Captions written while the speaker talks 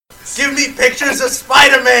Give me pictures of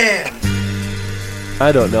Spider-Man!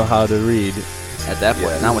 I don't know how to read. At that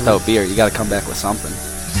point, not without beer. You got to come back with something.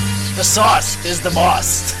 The sauce is the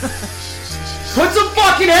boss. Put some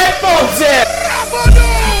fucking headphones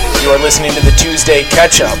in! You are listening to the Tuesday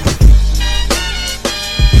Catch-Up.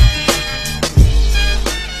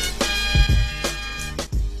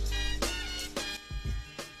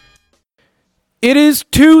 It is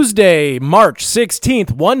Tuesday, March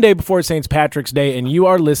 16th, one day before St. Patrick's Day, and you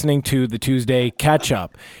are listening to the Tuesday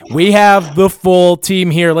Catch-Up. We have the full team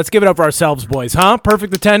here. Let's give it up for ourselves, boys, huh?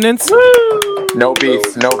 Perfect attendance? Woo! No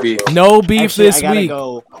beef. No beef. Actually, this I gotta week.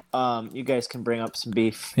 Go. You guys can bring up some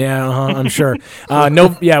beef. Yeah, I'm sure.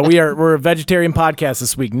 We're a vegetarian podcast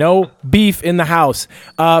this week. No beef in the house.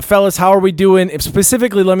 Fellas, how are we doing?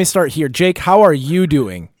 Specifically, let me start here. Jake, how are you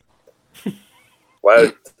doing? Wow.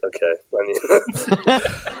 Okay. I mean,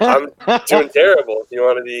 I'm doing terrible. If I'm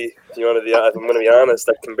going to be honest,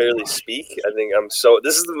 I can barely speak. I think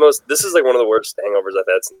this is like one of the worst hangovers I've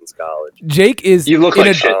had since college. Jake is. You look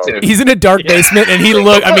like shit too. He's in a dark basement, and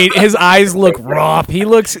his eyes look rough. He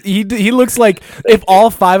looks like if all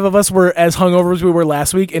five of us were as hungover as we were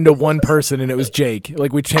last week into one person, and it was Jake.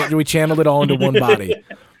 Like we channeled it all into one body.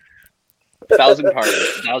 Thousand pardons,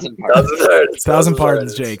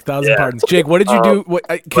 Jake. Thousand pardons. Jake, what did you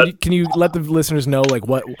do? Can you let the listeners know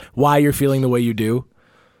why you're feeling the way you do?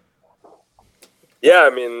 Yeah,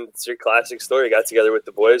 I mean, it's your classic story. Got together with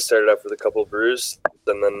the boys, started off with a couple of brews,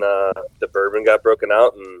 and then the bourbon got broken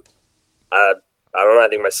out, and I don't know. I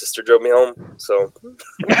think my sister drove me home. So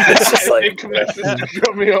it's just like my sister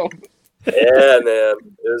drove me home. Yeah, man,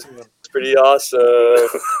 it was pretty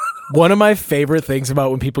awesome. One of my favorite things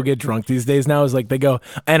about when people get drunk these days now is like they go,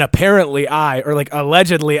 and apparently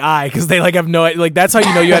allegedly because they have no, that's how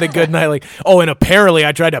you know you had a good night. Like, oh, and apparently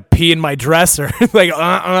I tried to pee in my dresser.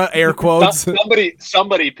 Air quotes.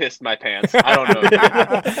 Somebody pissed my pants. I don't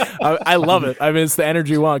know. I love it. I mean, it's the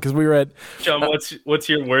energy you want because we were at. John, what's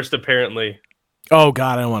your worst apparently? Oh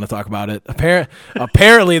God, I don't want to talk about it.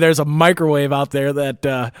 Apparently, there's a microwave out there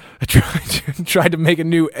that tried to make a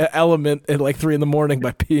new element at 3 a.m.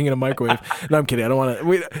 by peeing in a microwave. No, I'm kidding. I don't want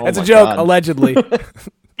to. That's a joke, allegedly.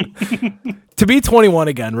 To be 21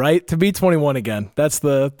 again, right? To be 21 again. That's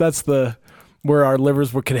the where our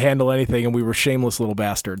livers could handle anything, and we were shameless little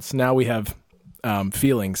bastards. Now we have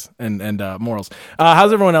feelings and morals.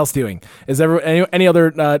 How's everyone else doing? Is any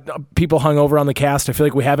other people hung over on the cast? I feel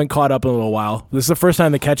like we haven't caught up in a little while. This is the first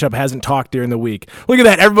time the catch-up hasn't talked during the week. Look at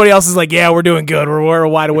that. Everybody else is like, yeah, we're doing good. We're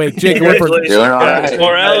wide awake. Jake, doing all right.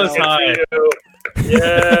 Morale is high.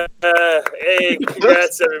 Yeah. Hey,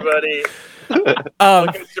 congrats, everybody.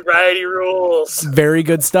 Fucking sobriety rules. Very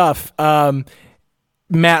good stuff.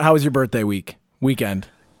 Matt, how was your birthday weekend?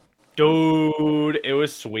 Dude, it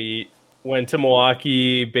was sweet. Went to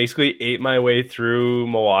Milwaukee, basically ate my way through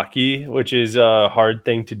Milwaukee, which is a hard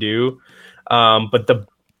thing to do. But the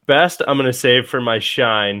best I'm going to save for my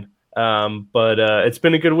shine. But it's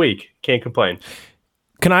been a good week. Can't complain.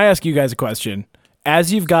 Can I ask you guys a question?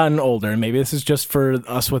 As you've gotten older, and maybe this is just for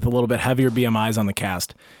us with a little bit heavier BMIs on the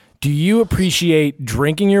cast, do you appreciate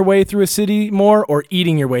drinking your way through a city more or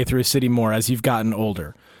eating your way through a city more as you've gotten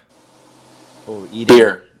older? Oh, eating.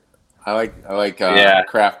 Beer. I like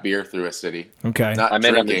craft beer through a city. Okay. Not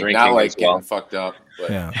drinking, not like getting fucked up. But.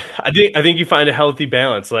 Yeah. I think you find a healthy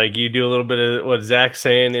balance. Like you do a little bit of what Zach's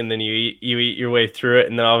saying, and then you eat your way through it,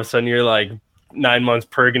 and then all of a sudden you're like 9 months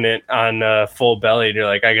pregnant on full belly, and you're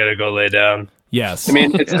like, I gotta go lay down. Yes. I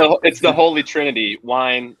mean, it's the holy trinity: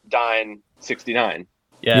 wine, dine, 69.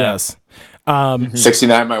 Yeah. Yes.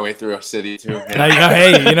 69 my way through a city too.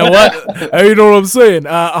 Hey, you know what? You know what I'm saying?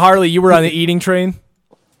 Harley, you were on the eating train.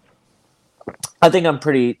 I think I'm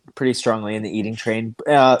pretty strongly in the eating train.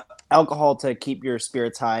 Alcohol to keep your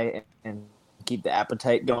spirits high and keep the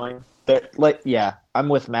appetite going. But I'm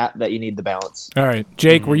with Matt that you need the balance. All right,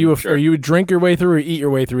 Jake, are you a drink your way through or eat your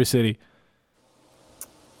way through a city?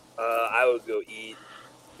 I would go eat.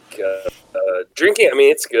 Drinking, I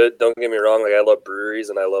mean, it's good. Don't get me wrong. Like I love breweries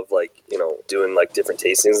and I love doing different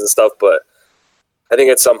tastings and stuff. But I think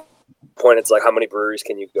at some point it's like how many breweries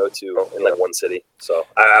can you go to in one city? So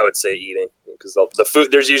I would say eating because the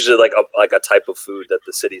food, there's usually a type of food that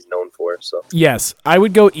the city's known for. So yes, I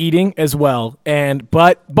would go eating as well.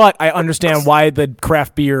 But I understand why the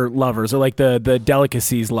craft beer lovers or the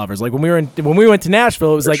delicacies lovers. Like when we went to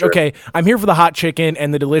Nashville, it was okay, I'm here for the hot chicken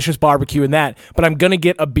and the delicious barbecue and that, but I'm gonna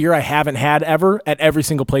get a beer I haven't had ever at every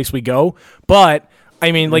single place we go. But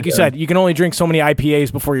I mean, like you said, you can only drink so many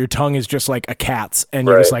IPAs before your tongue is just like a cat's, and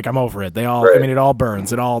you're just like, I'm over it. They all, I mean, it all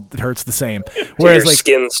burns. It hurts the same. Whereas your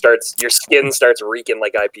skin starts reeking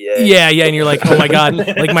like IPA. Yeah, and you're like, oh my god,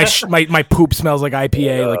 like my poop smells like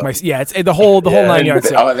IPA. Like it's the whole 9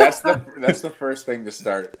 yards. Oh, that's the first thing to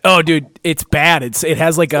start. Oh, dude, it's bad. It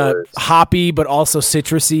has like a hoppy but also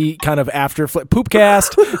citrusy kind of after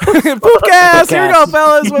Poopcast. Poopcast. Here we go,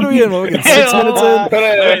 fellas. What are we in? We're getting 6 minutes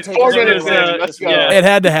in. 4 minutes in. Let's go. It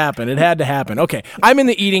had to happen. Okay, I'm in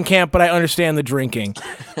the eating camp, but I understand the drinking.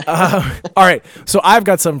 All right, so I've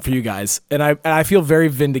got something for you guys, and I feel very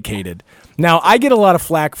vindicated. Now, I get a lot of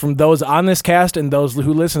flack from those on this cast and those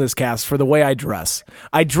who listen to this cast for the way I dress.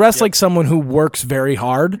 I dress like someone who works very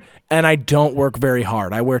hard, and I don't work very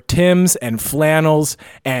hard. I wear Timbs and flannels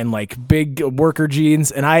and like big worker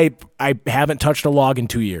jeans, and I haven't touched a log in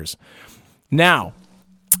 2 years. Now,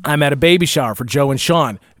 I'm at a baby shower for Joe and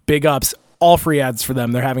Sean. Big ups. All free ads for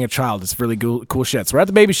them. They're having a child. It's really cool shit. So we're at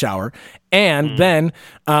the baby shower, and then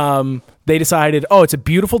they decided, it's a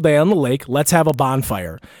beautiful day on the lake. Let's have a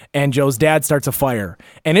bonfire. And Joe's dad starts a fire.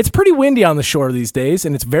 And it's pretty windy on the shore these days,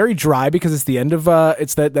 and it's very dry because it's the end of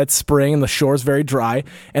it's that spring, and the shore's very dry.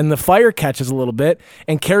 And the fire catches a little bit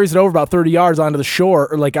and carries it over about 30 yards onto the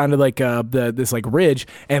shore, or like onto like this like ridge,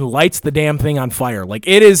 and lights the damn thing on fire. Like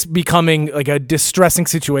it is becoming like a distressing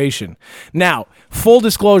situation. Now, full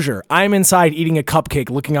disclosure, I'm inside eating a cupcake,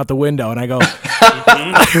 looking out the window, and I go,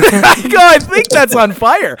 I think that's on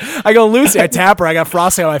fire. I go, Lucy, I tap her. I got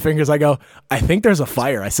frosting on my fingers. I go, I think there's a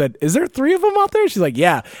fire. I said, is there 3 of them out there? She's like,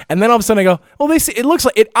 yeah. And then all of a sudden I go, well, it looks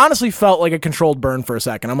like, it honestly felt like a controlled burn for a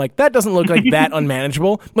second. I'm like, that doesn't look like that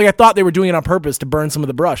unmanageable. Like I thought they were doing it on purpose to burn some of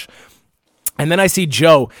the brush. And then I see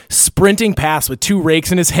Joe sprinting past with 2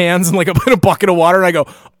 rakes in his hands and like a bucket of water. And I go,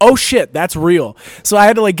 oh shit, that's real. So I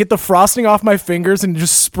had to like get the frosting off my fingers and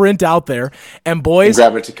just sprint out there. And boys,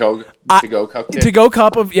 grab a to-go cup. To-go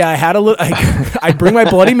cup of, I had a little, I bring my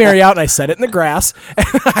Bloody Mary out and I set it in the grass. And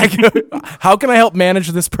I go, how can I help manage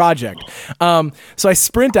this project? So I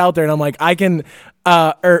sprint out there and I'm like,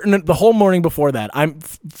 the whole morning before that,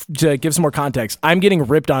 to give some more context, I'm getting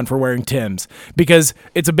ripped on for wearing Timbs because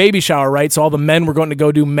it's a baby shower, right? So all the men were going to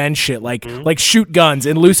go do men shit, like shoot guns.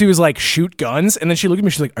 And Lucy was like, shoot guns? And then she looked at me,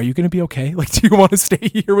 she's like, are you going to be okay? Like, do you want to stay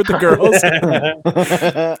here with the girls?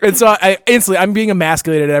 And so I'm being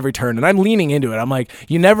emasculated at every turn, and I'm leaning into it. I'm like,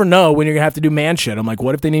 you never know when you're going to have to do man shit. I'm like,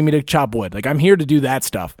 what if they need me to chop wood? Like, I'm here to do that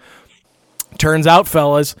stuff. Turns out,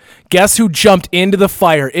 fellas, guess who jumped into the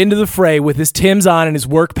fray with his Timbs on and his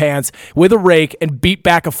work pants with a rake and beat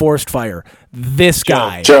back a forest fire? This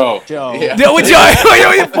guy. Joe. Yeah. Joe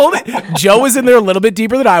was in there a little bit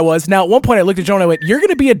deeper than I was. Now, at one point, I looked at Joe and I went, you're going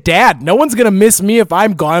to be a dad. No one's going to miss me if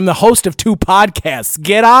I'm gone. I'm the host of 2 podcasts.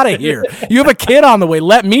 Get out of here. You have a kid on the way.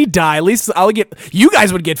 Let me die. At least you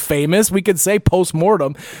guys would get famous. We could say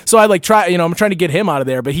post-mortem. So I I'm trying to get him out of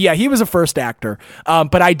there. But he was a first actor.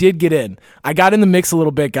 But I did get in. I got in the mix a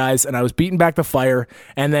little bit, guys, and I was beating back the fire,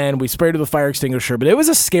 and then we sprayed with a fire extinguisher. But it was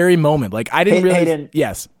a scary moment. Like, I didn't really... Hayden,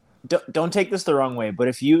 yes. Don't take this the wrong way, but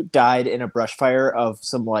if you died in a brush fire of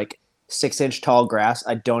some, like, 6-inch tall grass,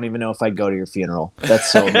 I don't even know if I'd go to your funeral.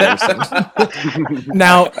 That's so embarrassing.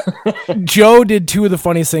 Now, Joe did 2 of the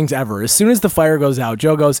funniest things ever. As soon as the fire goes out,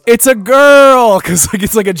 Joe goes, it's a girl, because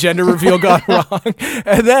it's like a gender reveal gone wrong.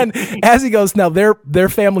 And then as he goes, now their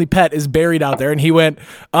family pet is buried out there, and he went,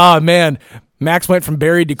 oh man, Max went from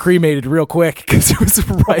buried to cremated real quick because it was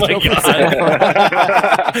right over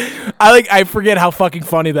I forget how fucking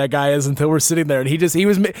funny that guy is until we're sitting there, and he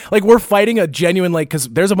was like, we're fighting a genuine, like, because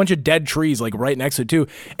there's a bunch of dead trees like right next to it too,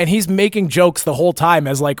 and he's making jokes the whole time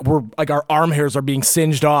as like we're like our arm hairs are being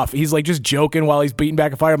singed off. He's like just joking while he's beating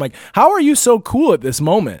back a fire. I'm like, how are you so cool at this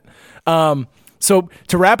moment? So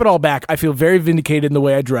to wrap it all back, I feel very vindicated in the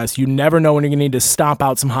way I dress. You never know when you're going to need to stomp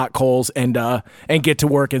out some hot coals and get to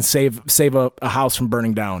work and save a house from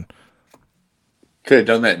burning down. Could have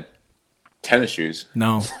done that in tennis shoes.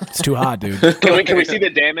 No, it's too hot, dude. Can we see the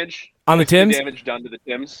damage? On the Timbs? The damage done to the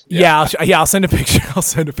Timbs? Yeah, I'll send a picture. I'll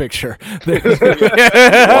send a picture. One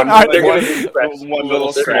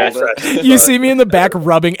little scratch. You see me in the back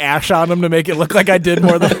rubbing ash on them to make it look like I did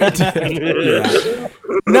more than I did.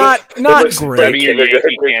 Yeah. Not great.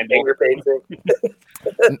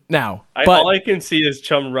 now. All I can see is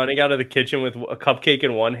Chum running out of the kitchen with a cupcake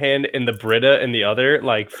in one hand and the Brita in the other,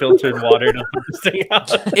 like filtered water to put this thing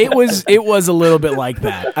out. It was a little bit like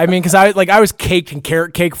that. I mean, because I was caked in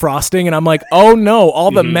carrot cake frosting, and I'm like, oh no,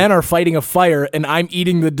 all the men are fighting a fire, and I'm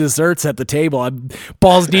eating the desserts at the table. I'm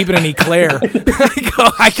balls deep in an eclair.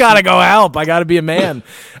 I gotta go help. I gotta be a man.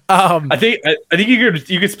 I think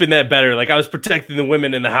you could spin that better. Like I was protecting the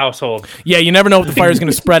women in the household. Yeah, you never know if the fire's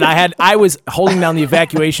going to spread. I was holding down the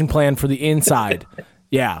evacuation plan for the inside.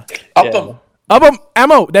 Yeah. Up them,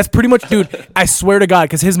 ammo. That's pretty much, dude. I swear to God,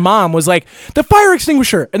 because his mom was like, the fire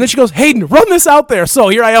extinguisher, and then she goes, Hayden, run this out there. So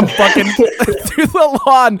here I am, fucking through the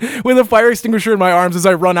lawn with a fire extinguisher in my arms as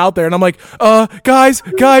I run out there, and I'm like, guys,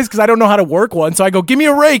 because I don't know how to work one. So I go, give me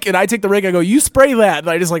a rake, and I take the rake. I go, you spray that, and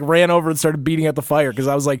I just like ran over and started beating at the fire because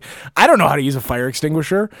I was like, I don't know how to use a fire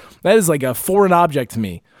extinguisher. That is like a foreign object to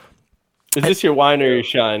me. Is this your wine or your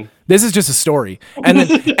shine? This is just a story. And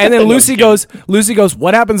then Lucy goes,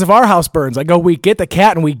 what happens if our house burns? I go, we get the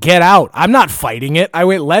cat and we get out. I'm not fighting it. I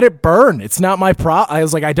went, let it burn. It's not my I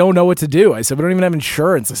was like, I don't know what to do. I said, we don't even have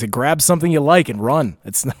insurance. I said, grab something you like and run.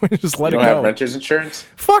 It's just let it go. You don't have renter's insurance?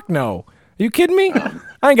 Fuck no. Are you kidding me?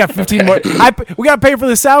 I ain't got 15 more. We got to pay for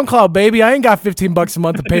the SoundCloud, baby. I ain't got $15 a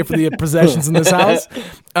month to pay for the possessions in this house.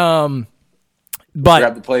 But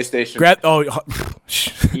grab the PlayStation.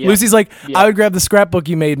 Lucy's like, I would grab the scrapbook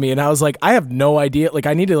you made me, and I was like, I have no idea. Like,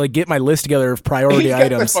 I need to like get my list together of priority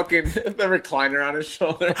items. The recliner on his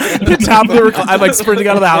shoulder. The top of the recliner. I'm like sprinting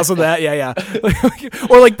out of the house with that. Yeah.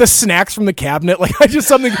 Or like the snacks from the cabinet. Like I just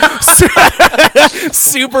something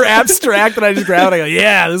super abstract, and I just grab it. I go,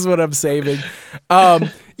 yeah, this is what I'm saving.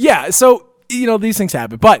 Yeah. So these things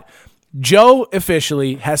happen, but Joe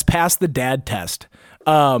officially has passed the dad test.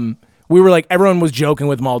 We were like, everyone was joking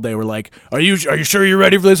with him all day. We're like, are you sure you're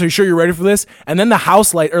ready for this? Are you sure you're ready for this? And then the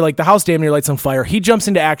house damn near lights on fire. He jumps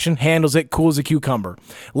into action, handles it, cool as a cucumber.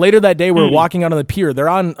 Later that day, we're walking out on the pier. They're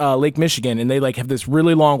on Lake Michigan, and they like have this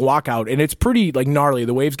really long walkout, and it's pretty like gnarly.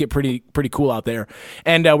 The waves get pretty cool out there.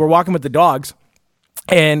 And we're walking with the dogs.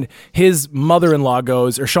 And his mother-in-law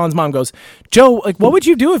goes, or Sean's mom goes, Joe, like, what would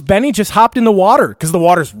you do if Benny just hopped in the water? Because the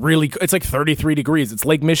water's it's like 33 degrees. It's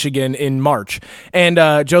Lake Michigan in March. And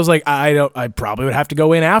Joe's like, I probably would have to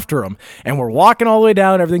go in after him. And we're walking all the way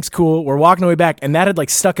down. Everything's cool. We're walking the way back. And that had like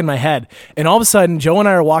stuck in my head. And all of a sudden, Joe and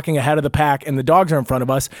I are walking ahead of the pack, and the dogs are in front of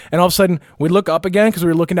us. And all of a sudden, we look up again because we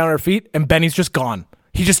were looking down at our feet, and Benny's just gone.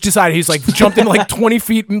 He just decided he's like jumped into like 20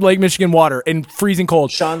 feet in Lake Michigan water in freezing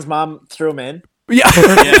cold. Sean's mom threw him in. Yeah.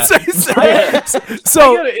 So I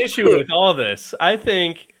got an issue with all this. I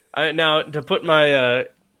think now to put my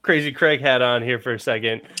crazy Craig hat on here for a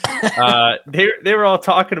second, they were all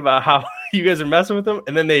talking about how you guys are messing with them,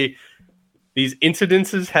 and then these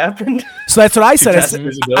incidences happened. So that's what I said.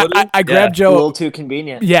 I grabbed Joe. A little too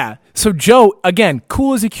convenient. Yeah. So Joe, again,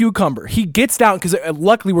 cool as a cucumber. He gets down because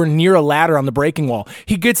luckily we're near a ladder on the breaking wall.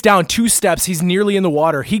 He gets down 2 steps. He's nearly in the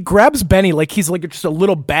water. He grabs Benny like he's like just a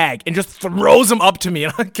little bag and just throws him up to me.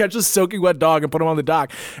 And I catch a soaking wet dog and put him on the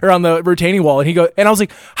dock or on the retaining wall. And I was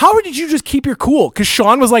like, how did you just keep your cool? Because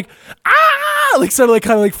Sean was like, like suddenly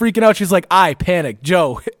kind of like freaking out. She's like, I panic.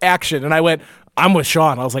 Joe, action. And I went, I'm with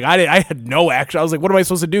Sean. I was like, I had no action. I was like, what am I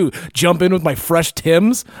supposed to do? Jump in with my fresh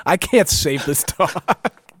Timbs? I can't save this dog.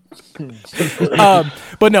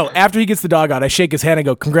 But no, after he gets the dog out, I shake his hand and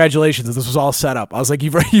go, congratulations, this was all set up. I was like,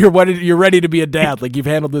 you're ready to be a dad. Like, you've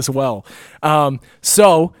handled this well.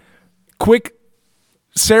 So quick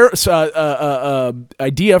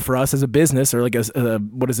idea for us as a business, or like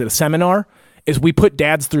a seminar, is we put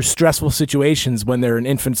dads through stressful situations when they're an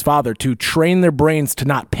infant's father to train their brains to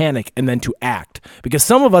not panic and then to act. Because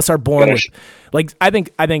some of us are born with, like, I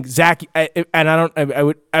think Zach, I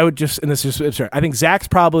think Zach's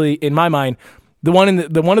probably, in my mind, the one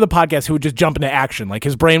of the podcasts who would just jump into action. Like,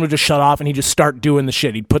 his brain would just shut off and he'd just start doing the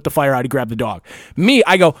shit. He'd put the fire out, he'd grab the dog. Me,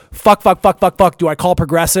 I go, fuck. Do I call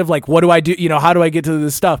progressive? Like, what do I do? How do I get to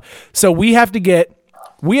this stuff? So we have to get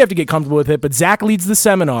comfortable with it. But Zach leads the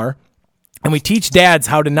seminar, and we teach dads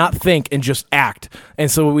how to not think and just act. And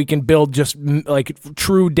so we can build just like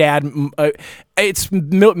true dad. It's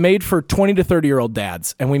made for 20 to 30-year-old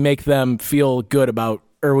dads, and we make them feel good about,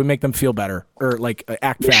 or we make them feel better, or like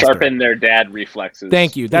act faster. Sharpen their dad reflexes.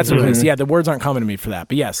 Thank you. That's what it is. Yeah, the words aren't coming to me for that,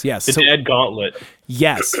 but yes. The dad gauntlet.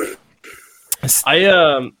 Yes.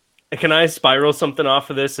 Can I spiral something off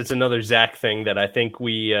of this? It's another Zach thing that I think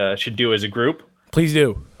we should do as a group. Please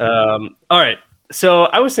do. All right. So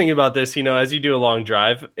I was thinking about this, as you do a long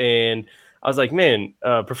drive, and I was like, man,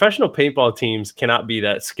 professional paintball teams cannot be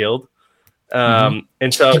that skilled. And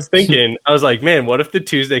so I was thinking, I was like, man, what if the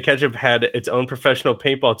Tuesday Catch-Up had its own professional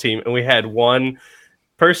paintball team, and we had one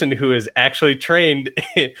person who is actually trained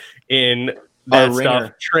in that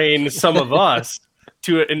stuff train some of us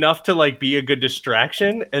to enough to like be a good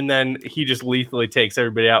distraction, and then he just lethally takes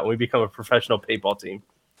everybody out, and we become a professional paintball team.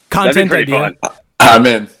 Content idea. I'm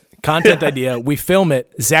in. Content idea. We film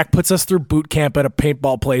it. Zach puts us through boot camp at a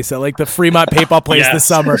paintball place at like the Fremont paintball place this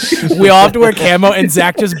summer. We all have to wear camo, and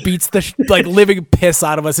Zach just beats the like living piss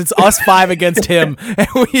out of us. It's us 5 against him, and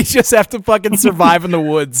we just have to fucking survive in the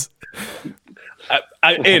woods.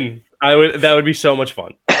 That would be so much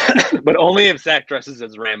fun. But only if Zach dresses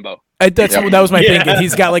as Rambo. That was my thinking.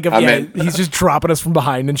 He's got like he's just dropping us from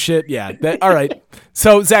behind and shit. Yeah. All right.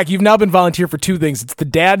 So Zach, you've now been volunteer for 2 things. It's the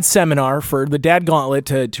dad seminar for the dad gauntlet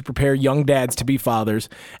to prepare young dads to be fathers,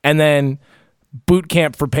 and then boot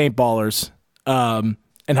camp for paintballers.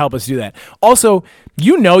 And help us do that. Also,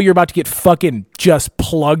 you're about to get fucking just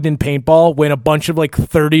plugged in paintball when a bunch of like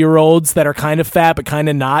 30-year-olds that are kind of fat but kind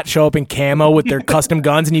of not show up in camo with their custom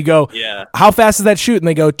guns, and you go, how fast does that shoot? And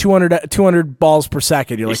they go 200 balls per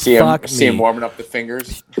second. You're like, fuck me. See him warming up the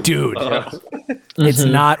fingers? Dude, it's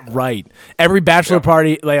not right. Every bachelor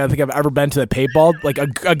party like I think I've ever been to, the paintball, like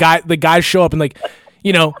the guys show up and like,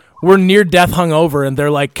 we're near death hungover, and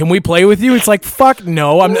they're like, "Can we play with you?" It's like, "Fuck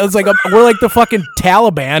no!" We're like the fucking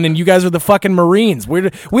Taliban, and you guys are the fucking Marines. We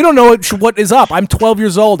don't know what is up. I'm 12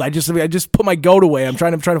 years old. I just put my goat away. I'm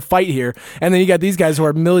trying to fight here, and then you got these guys who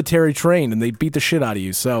are military trained, and they beat the shit out of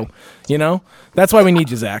you. So, that's why we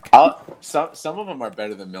need you, Zach. Some of them are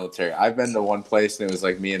better than military. I've been to one place, and it was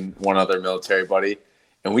like me and one other military buddy,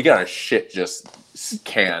 and we got our shit just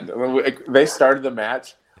canned. They started the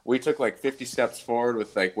match. We took like 50 steps forward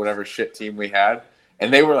with like whatever shit team we had,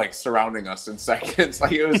 and they were like surrounding us in seconds.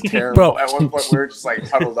 Like it was terrible. Bro. At one point, we were just like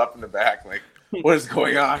huddled up in the back, like, what is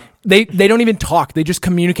going on? They don't even talk. They just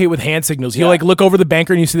communicate with hand signals. You like look over the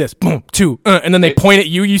bunker and you see this, boom, 2, and then they point at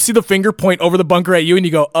you. You see the finger point over the bunker at you, and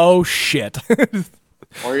you go, oh shit.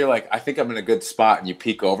 Or you're like, I think I'm in a good spot, and you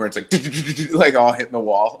peek over, and it's like like all hitting the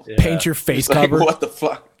wall. Paint your face cover. Like, what the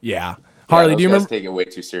fuck? Yeah. Harley, do you remember? Take it way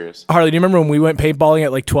too serious. Harley, do you remember when we went paintballing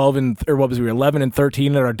at like 11 and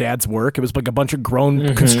 13 at our dad's work? It was like a bunch of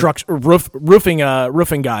grown roofing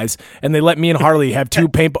guys, and they let me and Harley have 2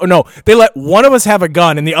 paintball. No, they let one of us have a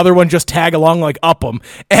gun, and the other one just tag along like up them,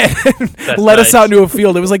 and let us out into a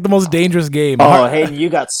field. It was like the most dangerous game. Oh, Hayden, you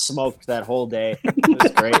got smoked that whole day. It was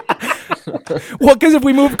great. Well, because if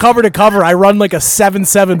we move cover to cover, I run like a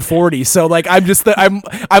 7.740. So like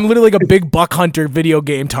I'm literally like a big buck hunter video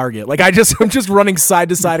game target. Like I'm just running side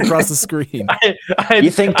to side across the screen.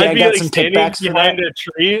 You think Dad got some kickbacks behind a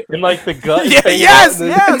tree in like the gut? Yes.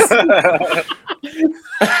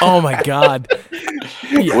 Oh my god.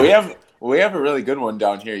 Yeah. We have a really good one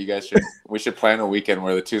down here. We should plan a weekend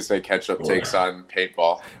where the Tuesday catch-up takes on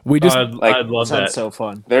paintball. I'd love that. Sounds so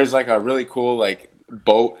fun. There's like a really cool like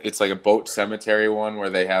boat. It's like a boat cemetery one where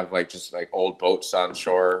they have like just like old boats on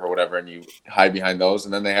shore or whatever, and you hide behind those.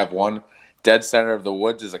 And then they have one dead center of the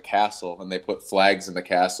woods is a castle, and they put flags in the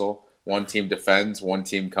castle. One team defends, one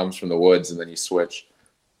team comes from the woods, and then you switch.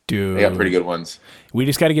 Dude, they got pretty good ones. We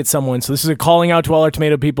just got to get someone. So this is a calling out to all our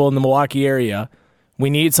tomato people in the Milwaukee area. We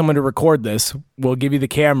need someone to record this. We'll give you the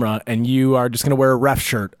camera, and you are just going to wear a ref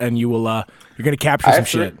shirt, and you're going to capture some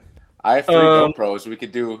shit. I have 3 GoPros. We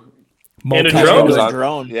could do. And a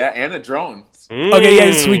drone. Yeah, and a drone. Okay,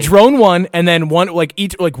 yeah, so we drone one, and then one like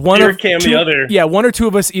each like one Your of cam two, the other. Yeah, one or two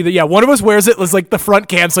of us either. Yeah, one of us wears it as like the front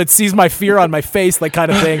cam, so it sees my fear on my face, like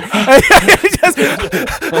kind of thing. I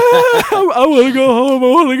want to go home.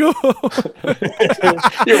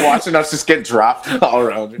 You're watching us just get dropped all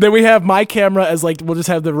around. Then we have my camera as like we'll just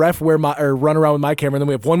have the ref wear run around with my camera, and then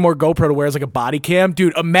we have one more GoPro to wear as like a body cam.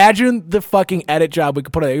 Dude, imagine the fucking edit job we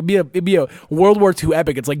could put on it. It'd be a World War II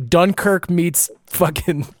epic. It's like Dunkirk meets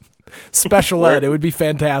fucking special ed. It would be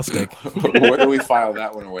fantastic. Where do we file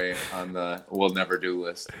that one away on the we'll never do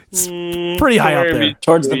list? It's pretty high up there.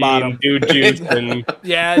 Towards the bottom. Dude juice and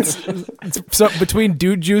yeah, it's so between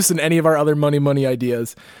Dude Juice and any of our other money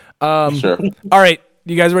ideas. Sure. All right,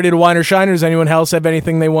 you guys ready to wine or shine? Or does anyone else have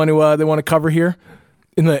anything they want to cover here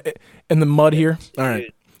in the mud here? All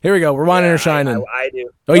right, here we go. We're whining or shining. I do.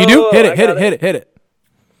 Oh, you do? Hit it.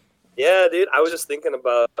 Yeah, dude. I was just thinking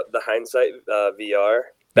about the hindsight VR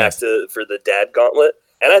for the dad gauntlet,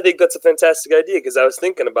 and I think that's a fantastic idea because I was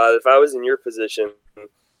thinking about it. If I was in your position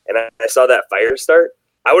and I saw that fire start,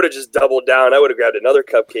 I would have just doubled down. I would have grabbed another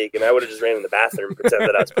cupcake and I would have just ran in the bathroom and pretend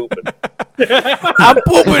that I was pooping. I'm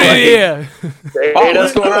pooping in here.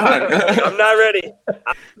 What's going on? I'm not ready.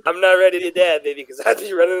 I'm not ready to dad, baby, because I'd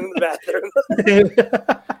be running in the bathroom.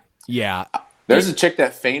 Yeah. There's a chick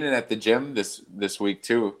that fainted at the gym this week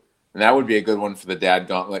too. And that would be a good one for the dad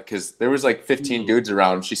gauntlet because there was like 15 dudes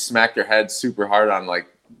around. She smacked her head super hard on like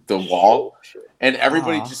the wall, and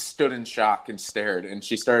everybody just stood in shock and stared. And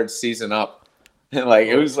she started seizing up, and like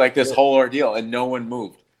it was like this whole ordeal, and no one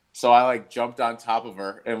moved. So I like jumped on top of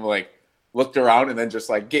her and like looked around, and then just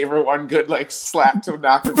like gave her one good like slap to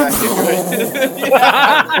knock her back into it.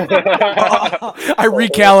 I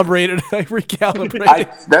recalibrated.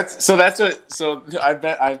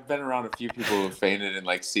 I've been around a few people who have fainted and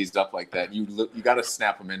like seized up like that. You got to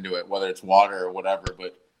snap them into it, whether it's water or whatever.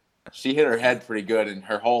 But she hit her head pretty good, and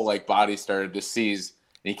her whole like body started to seize.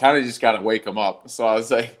 And you kind of just got to wake them up. So I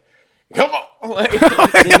was like, "Come on!" Like,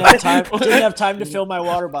 didn't have time to fill my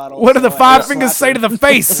water bottle. What do the 5 fingers say to the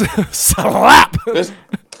face? Slap.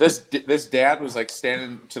 This dad was like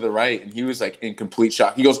standing to the right, and he was like in complete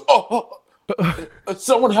shock. He goes, "Oh,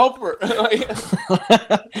 someone help her!"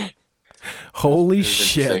 Holy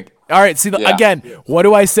shit! All right, see again. What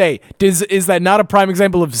do I say? Is that not a prime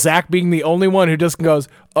example of Zach being the only one who just goes,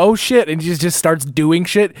 "Oh shit," and just starts doing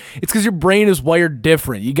shit? It's because your brain is wired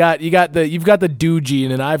different. You've got the do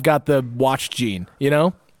gene, and I've got the watch gene. You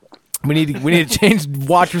know, we need to change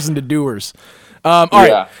watchers into doers. All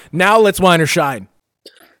right, now let's wine or shine.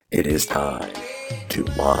 It is time to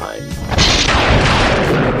wine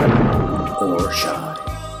or shine.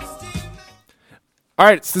 All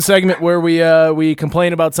right, it's the segment where we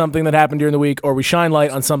complain about something that happened during the week, or we shine light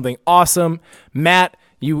on something awesome. Matt,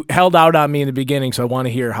 you held out on me in the beginning, so I want to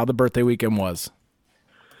hear how the birthday weekend was.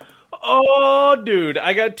 Oh, dude,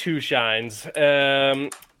 I got 2 shines.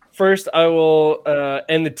 First, I will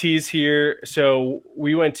end the tease here. So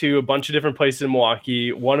we went to a bunch of different places in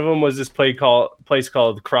Milwaukee. One of them was this place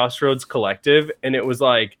called Crossroads Collective, and it was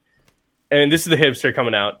like, and this is the hipster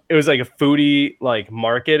coming out. It was like a foodie like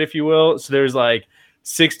market, if you will. So there's like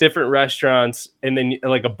 6 different restaurants and then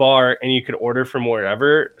like a bar, and you could order from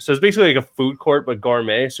wherever. So it's basically like a food court, but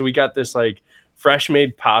gourmet. So we got this like fresh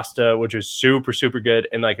made pasta, which was super, super good,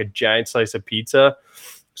 and like a giant slice of pizza.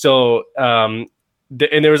 So, and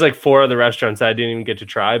there was like 4 other restaurants that I didn't even get to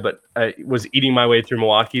try, but I was eating my way through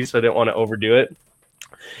Milwaukee, so I didn't want to overdo it.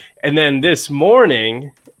 And then this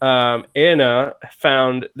morning, Anna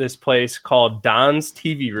found this place called Don's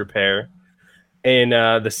TV Repair in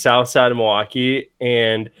the south side of Milwaukee,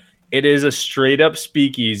 and it is a straight up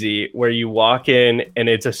speakeasy where you walk in and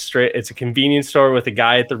it's a convenience store with a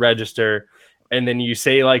guy at the register, and then you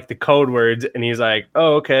say like the code words and he's like,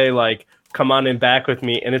 "Oh, okay, like come on in back with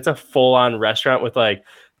me." And it's a full on restaurant with like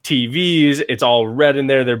TVs. It's all red in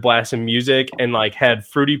there. They're blasting music and like had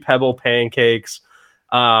Fruity Pebble pancakes,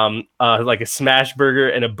 like a smash burger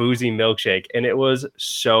and a boozy milkshake. And it was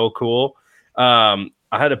so cool.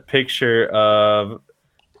 I had a picture of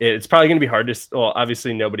it. It's probably going to be hard to, well,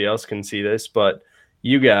 obviously nobody else can see this, but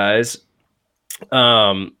you guys,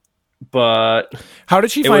 but how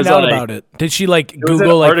did she find out about it? Did she like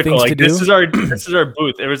Google like things to do? This is our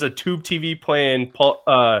booth. There was a Tube TV playing Pulp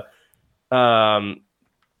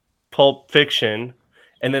Fiction,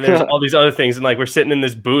 and then there's all these other things, and like we're sitting in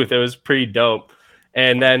this booth. It was pretty dope.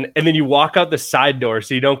 And then you walk out the side door,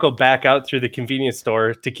 so you don't go back out through the convenience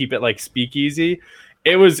store to keep it like speakeasy.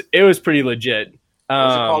 It was pretty legit.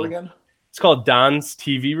 What's it called again? It's called Don's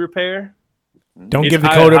TV Repair. Don't give the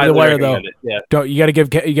code over the wire though. Yeah. Don't you gotta give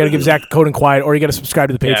Zach the code in quiet, or you gotta subscribe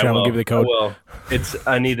to the Patreon. Yeah, We'll give you the code. Well,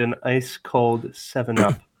 I need an ice cold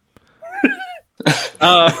 7-Up.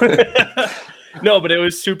 No, but it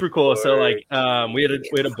was super cool. So like we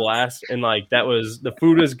had a blast, and like the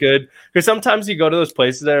food was good, because sometimes you go to those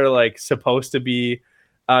places that are like supposed to be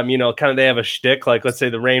kind of, they have a shtick, like let's say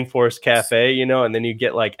the Rainforest Cafe, and then you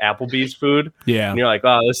get like Applebee's food. Yeah. And you're like,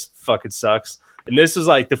 "Oh, this fucking sucks." And this is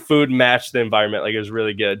like the food matched the environment. Like it was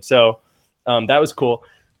really good. So that was cool.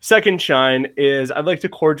 Second shine is I'd like to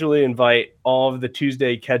cordially invite all of the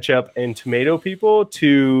Tuesday Ketchup and Tomato people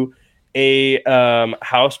to a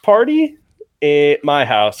house party at my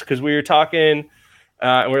house, because we were talking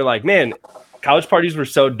and we were like, man, college parties were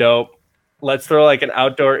so dope. Let's throw like an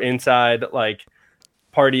outdoor inside like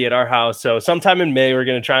party at our house. So sometime in May we're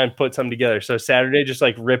gonna try and put something together. So Saturday, just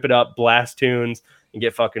like rip it up, blast tunes, and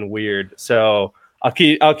get fucking weird. So I'll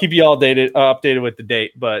keep you all updated with the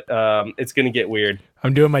date, but it's gonna get weird.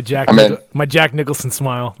 I'm doing my Jack Nicholson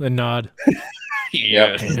smile and nod.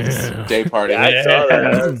 Yes. Yeah. Day party. Yeah, I saw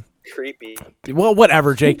that. That was creepy. Well,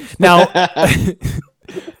 whatever, Jake. Now, can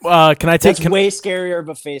I take? That's way scarier of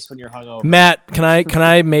a face when you're hungover. Matt, can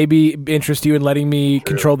I maybe interest you in letting me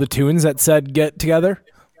control the tunes that said get together?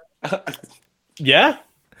 Yeah,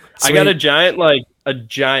 Sweet. I got a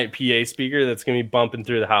giant PA speaker that's gonna be bumping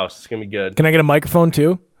through the house. It's gonna be good. Can I get a microphone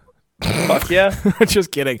too? Fuck yeah.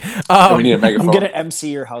 Just kidding. We need a I'm megaphone. gonna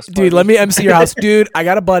MC your house party. Dude, let me MC your house. Dude, I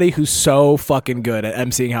got a buddy who's so fucking good at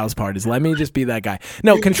MCing house parties. Let me just be that guy.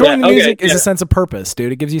 No, controlling the music is a sense of purpose,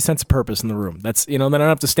 dude. It gives you a sense of purpose in the room. That's, then I don't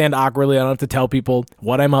have to stand awkwardly. I don't have to tell people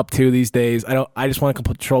what I'm up to these days. I just want to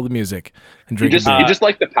control the music and drink. You just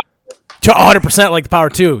like the power. 100% like the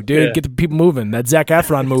power too, dude. Yeah. Get the people moving. That Zac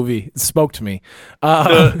Efron movie spoke to me.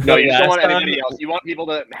 No, you don't want anybody else. You want people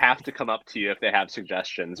to have to come up to you if they have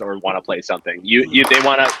suggestions or want to play something. You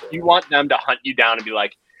want them to hunt you down and be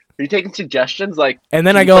like, "Are you taking suggestions?" Like, and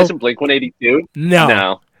then can I you go, play some Blink-182.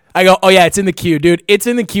 No. I go, oh yeah, it's in the queue, dude. It's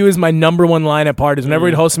in the queue is my number one line at parties. Whenever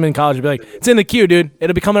we'd host them in college, I'd be like, it's in the queue, dude.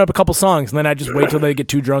 It'll be coming up a couple songs, and then I just wait till they get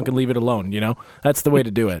too drunk and leave it alone. That's the way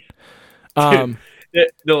to do it.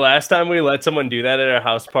 The last time we let someone do that at our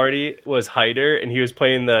house party was Hyder, and he was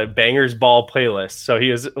playing the Bangers Ball playlist. So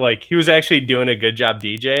he was actually doing a good job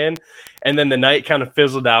DJing. And then the night kind of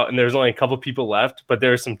fizzled out, and there was only a couple people left, but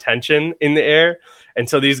there was some tension in the air. And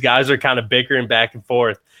so these guys are kind of bickering back and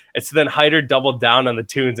forth. And so then Hyder doubled down on the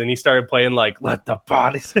tunes, and he started playing like "Let the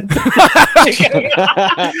Bodies" and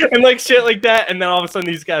like shit like that. And then all of a sudden,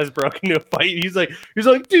 these guys broke into a fight. He's like,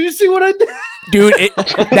 "Do you see what I did?" Dude,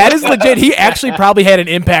 that is legit. He actually probably had an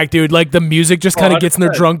impact, dude. Like the music just kind of gets in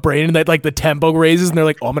their drunk brain, and that like the tempo raises, and they're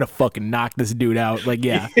like, "Oh, I'm gonna fucking knock this dude out." Like,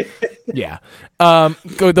 yeah, yeah.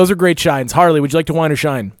 Those are great shines. Harley, would you like to wine or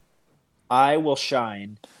shine? I will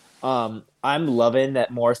shine. I'm loving that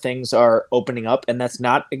more things are opening up, and that's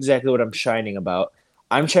not exactly what I'm shining about.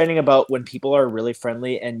 I'm shining about when people are really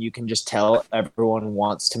friendly and you can just tell everyone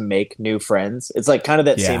wants to make new friends. It's like kind of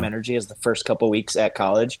that same energy as the first couple weeks at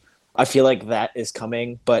college. I feel like that is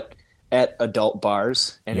coming, but at adult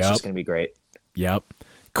bars, and it's just going to be great. Yep.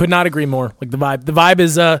 Could not agree more. Like the vibe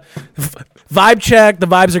is vibe check. The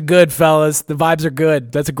vibes are good, fellas. The vibes are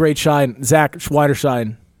good. That's a great shine. Zach, wine or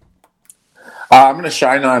shine? I'm going to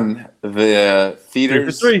shine on the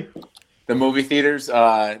theaters, 3 for 3. The movie theaters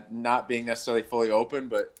not being necessarily fully open,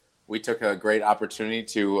 but we took a great opportunity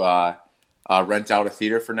to rent out a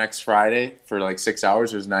theater for next Friday for like 6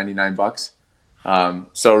 hours. It was $99.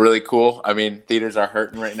 So really cool. I mean, theaters are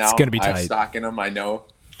hurting right now. It's going to be tight. I have stock in them, I know.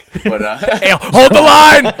 But hey, hold the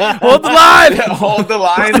line! Hold the line! Hold the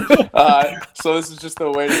line! So this is just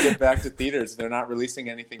the way to get back to theaters. They're not releasing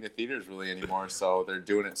anything to theaters really anymore, so they're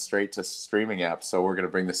doing it straight to streaming apps. So we're gonna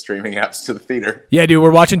bring the streaming apps to the theater. Yeah, dude,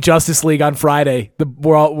 we're watching Justice League on Friday.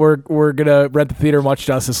 We're gonna rent the theater and watch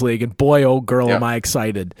Justice League, and boy, oh girl, am I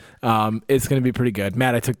excited! It's gonna be pretty good.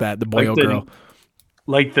 Matt, I took that. The boy, oh girl.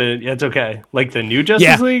 It's okay. Like the new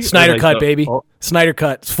Justice League? Snyder cut, baby. Snyder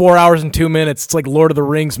cut. It's 4 hours and 2 minutes. It's like Lord of the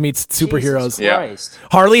Rings meets superheroes. Jesus Christ.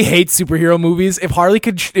 Harley hates superhero movies. If Harley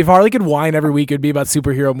could whine every week, it'd be about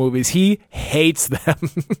superhero movies. He hates them.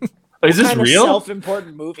 Is this real?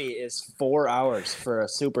 Self-important movie is 4 hours for a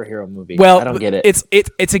superhero movie. Well, I don't get it.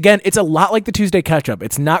 It's a lot like the Tuesday Catch-Up.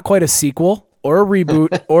 It's not quite a sequel or a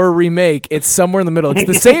reboot or a remake. It's somewhere in the middle. It's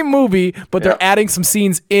the same movie, but they're adding some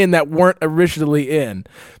scenes in that weren't originally in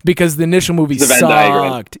because the initial movie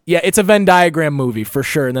sucked. Yeah, it's a Venn diagram movie for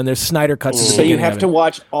sure. And then there's Snyder cuts. So you have to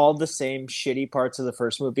watch all the same shitty parts of the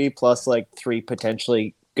first movie plus like 3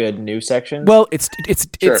 potentially good new sections. Well, it's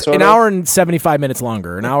an hour and 75 minutes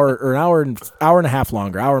longer, an hour and a half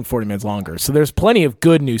longer, hour and 40 minutes longer. So there's plenty of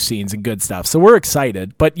good new scenes and good stuff. So we're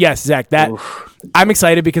excited. But yes, Zach, I'm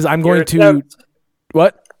excited because I'm going to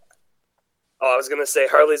what? Oh, I was going to say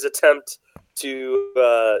Harley's attempt to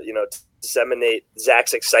disseminate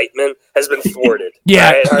Zach's excitement has been thwarted.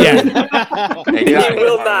 Yeah, right, yeah. You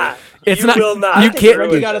will not. It's you not. Will not. You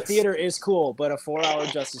can't. You got a theater is cool, but a 4-hour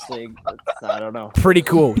Justice League, I don't know. Pretty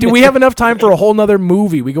cool. Dude, we have enough time for a whole nother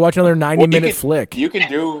movie. We can watch another 90-minute flick. You can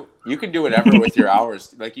do whatever with your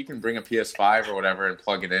hours. Like you can bring a PS5 or whatever and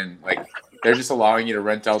plug it in. Like they're just allowing you to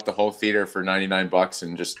rent out the whole theater for $99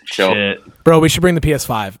 and just chill. Shit. Bro, we should bring the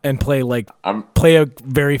PS5 and play a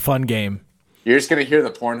very fun game. You're just gonna hear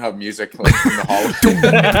the Pornhub music like in the hallway.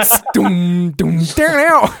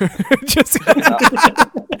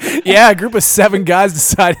 A group of 7 guys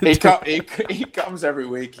decided. He comes every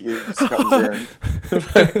week. He just comes in.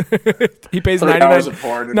 He pays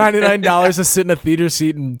 $99 to sit in a theater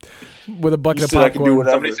seat and with a bucket of popcorn.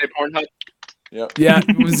 Somebody say Pornhub. Yep.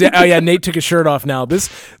 Yeah. Nate took his shirt off now. This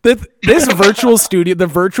virtual studio, the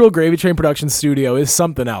virtual Gravy Train production studio, is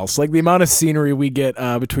something else. Like the amount of scenery we get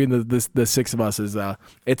between the 6 of us is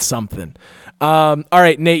it's something. All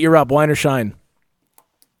right, Nate, you're up. Wine or shine?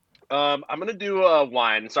 I'm gonna do a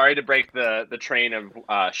wine. Sorry to break the train of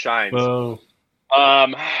shines. Oh.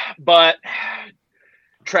 But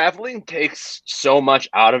traveling takes so much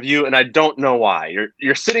out of you, and I don't know why.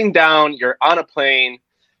 You're sitting down. You're on a plane.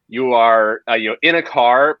 you are in a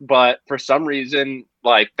car, but for some reason,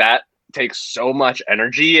 like that takes so much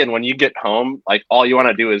energy, and when you get home, like all you want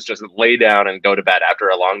to do is just lay down and go to bed after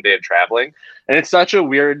a long day of traveling. And it's such a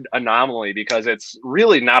weird anomaly because it's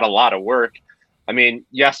really not a lot of work. I mean,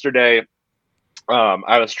 yesterday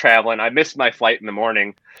I was traveling. I missed my flight in the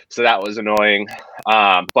morning, so that was annoying.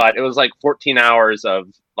 But it was like 14 hours of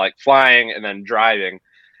like flying and then driving,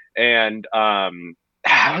 and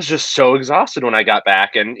I was just so exhausted when I got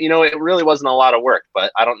back. And it really wasn't a lot of work,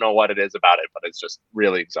 but I don't know what it is about it, but it's just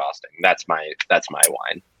really exhausting. That's my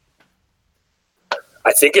whine.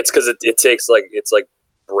 I think it's because it takes it's like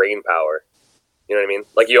brain power. You know what I mean?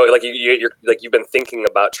 You've been thinking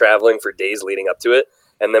about traveling for days leading up to it,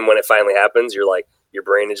 and then when it finally happens, you're like, your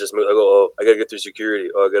brain is just moving. Oh, I gotta get through security.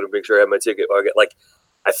 Oh, I gotta make sure I have my ticket. Oh,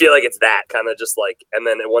 I feel like it's that kind of just like, and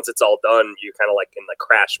then once it's all done, you're kind of like in the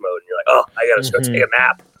crash mode, and you're like, oh, I gotta just go take a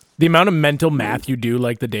nap. The amount of mental math you do,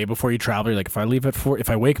 like the day before you travel, you're like, if I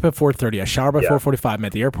wake up at 4:30, I shower by 4:45, I'm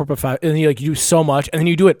at the airport by 5, and then you do so much, and then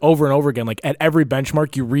you do it over and over again. Like at every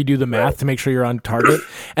benchmark, you redo the math to make sure you're on target,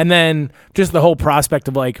 and then just the whole prospect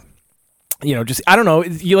of like, just, I don't know,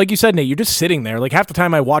 like you said, Nate, you're just sitting there. Like half the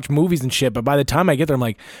time I watch movies and shit, but by the time I get there, I'm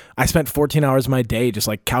like, I spent 14 hours of my day just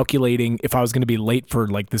like calculating if I was going to be late for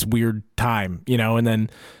like this weird time, and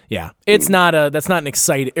then, yeah, that's not an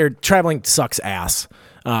exciting, traveling sucks ass.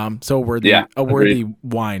 So worthy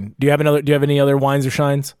wine. Do you have any other wines or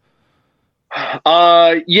shines?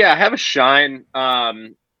 Yeah, I have a shine.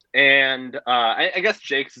 And I guess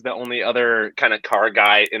Jake's is the only other kind of car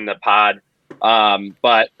guy in the pod.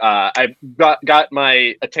 But I got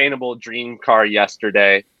my attainable dream car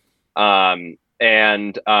yesterday,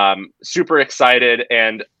 and super excited.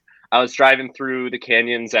 And I was driving through the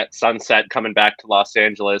canyons at sunset coming back to Los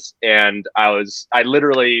Angeles, and I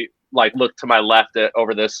literally like looked to my left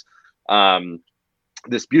over this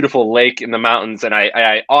this beautiful lake in the mountains, and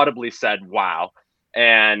I audibly said, wow.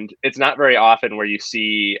 And it's not very often where you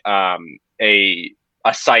see a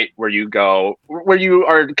site where you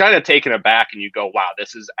are kind of taken aback and you go, wow,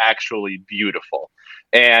 this is actually beautiful.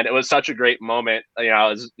 And it was such a great moment. I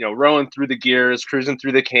was, rowing through the gears, cruising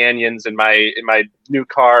through the canyons in my new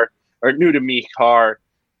car, or new to me car,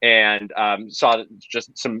 and saw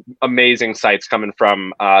just some amazing sights coming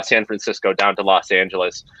from San Francisco down to Los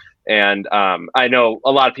Angeles. And I know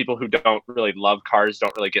a lot of people who don't really love cars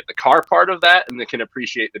don't really get the car part of that, and they can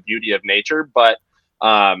appreciate the beauty of nature. But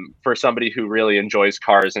for somebody who really enjoys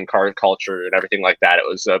cars and car culture and everything like that, it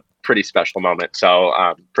was a pretty special moment.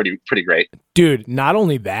 So pretty great. Dude, not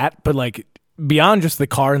only that, but like beyond just the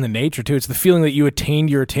car and the nature too, it's the feeling that you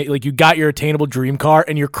attained you got your attainable dream car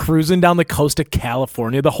and you're cruising down the coast of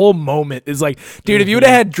California. The whole moment is like, dude, if you would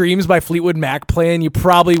have had Dreams by Fleetwood Mac playing, you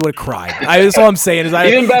probably would have cried. That's all I'm saying.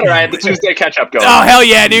 Even better, I had the Tuesday Catch-Up going. Oh, hell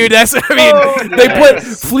yeah, dude. They put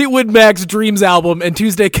Fleetwood Mac's Dreams album and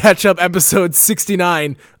Tuesday Catch-Up episode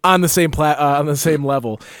 69 on the same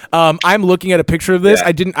level. I'm looking at a picture of this. Yeah.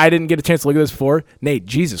 I didn't get a chance to look at this before. Nate,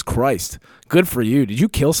 Jesus Christ. Good for you. Did you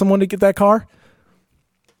kill someone to get that car?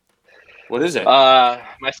 What is it?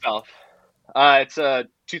 Myself. It's a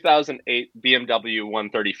 2008 BMW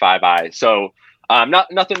 135i. So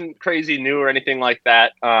nothing crazy new or anything like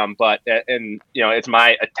that. But it's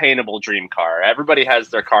my attainable dream car. Everybody has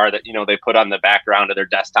their car that they put on the background of their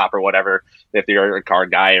desktop or whatever. If you're a car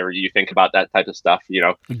guy or you think about that type of stuff,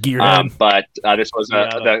 But this was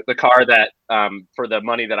the car that for the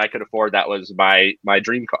money that I could afford, that was my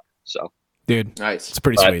dream car. So. Dude, nice. It's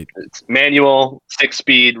pretty sweet. It's manual,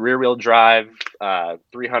 6-speed, rear-wheel drive,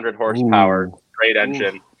 300 horsepower, great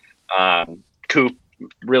engine, coupe,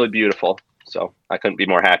 really beautiful. So I couldn't be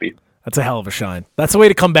more happy. That's a hell of a shine. That's a way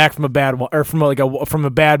to come back from a bad or from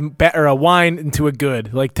a wine into a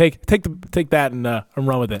good. Like take that and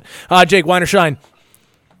run with it. Jake, wine or shine?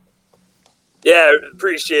 Yeah,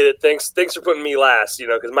 appreciate it. Thanks for putting me last.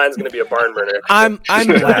 Because mine's gonna be a barn burner. I'm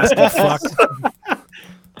last. Fuck.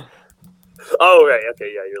 Oh, right.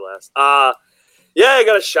 Okay, yeah, you're last. Yeah, I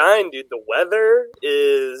got to shine, dude. The weather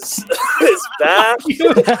is back.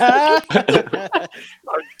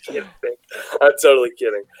 I'm kidding. I'm totally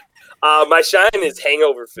kidding. My shine is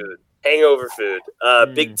hangover food.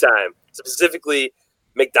 Big time. Specifically,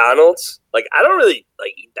 McDonald's. Like, I don't really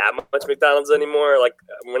eat that much McDonald's anymore. Like,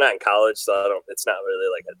 we're not in college, so it's not really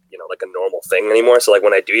like a normal thing anymore. So like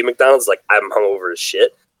when I do eat McDonald's, like I'm hungover as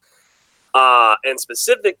shit. And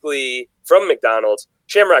specifically from McDonald's,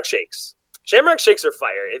 Shamrock Shakes. Shamrock Shakes are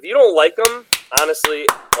fire. If you don't like them, honestly,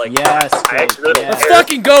 yes, I actually don't care. Let's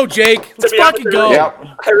fucking go, Jake. Let's fucking go.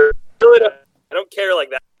 I really don't care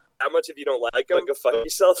like that much if you don't like them. Go fuck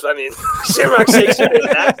yourself. I mean, Shamrock Shakes are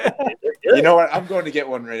fantastic. They're good. You know what? I'm going to get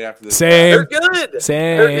one right after this. Same. They're good.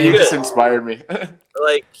 Same. You just inspired me.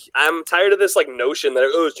 Like, I'm tired of this like notion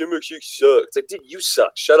that Shamrock Shakes suck. It's like, dude, you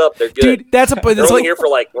suck. Shut up. They're good. Dude, that's they're only here for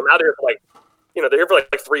like. Well, now they're here for like. You know, they're here for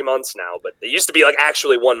like 3 months now, but they used to be like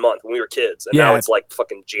actually 1 month when we were kids, and now it's like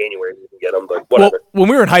fucking January you can get them. But whatever. Well, when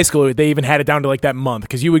we were in high school, they even had it down to like that month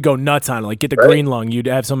because you would go nuts on it, like get the green lung. You'd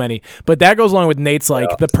have so many, but that goes along with Nate's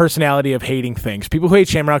like the personality of hating things. People who hate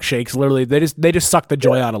Shamrock Shakes, literally, they just suck the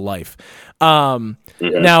joy out of life.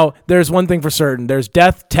 Now, there's one thing for certain: there's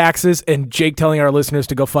death, taxes, and Jake telling our listeners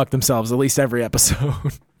to go fuck themselves at least every episode.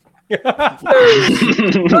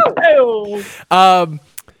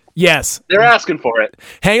 Yes. They're asking for it.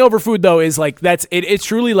 Hangover food, though, is like, it's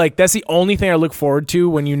truly like, that's the only thing I look forward to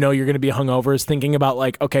when you know you're going to be hungover is thinking about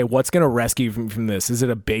like, okay, what's going to rescue you from this? Is it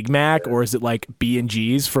a Big Mac or is it like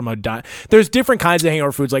B&G's from a There's different kinds of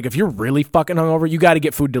hangover foods. Like if you're really fucking hungover, you got to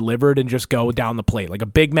get food delivered and just go down the plate, like a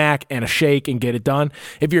Big Mac and a shake and get it done.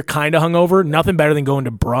 If you're kind of hungover, nothing better than going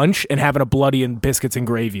to brunch and having a bloody and biscuits and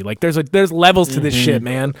gravy. Like there's levels to this shit,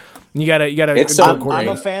 man. You gotta. I'm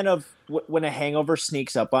a fan of when a hangover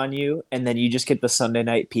sneaks up on you and then you just get the Sunday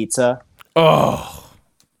night pizza. Oh,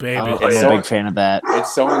 baby. I'm a big fan of that.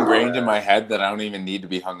 It's so ingrained in my head that I don't even need to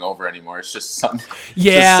be hungover anymore. It's just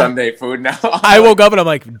Sunday food now. I woke up and I'm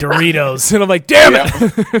like, Doritos. And I'm like, damn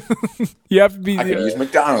it. You have to be. I could use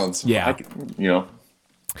McDonald's. Yeah.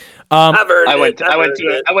 I went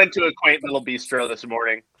to a quaint little bistro this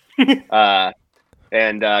morning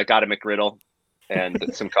and got a McGriddle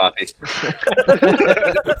and some coffee.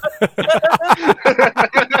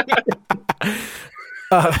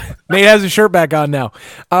 Nate has his shirt back on now.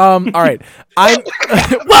 All right. Wow.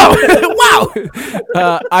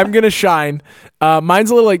 I'm going to shine.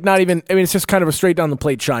 Mine's a little like not even, I mean, it's just kind of a straight down the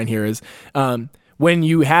plate shine here is when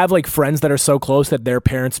you have like friends that are so close that their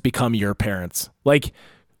parents become your parents. Like,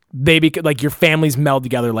 like your families meld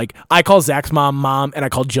together. Like I call Zach's mom, and I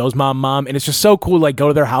call Joe's mom, and it's just so cool to like go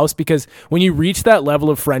to their house because when you reach that level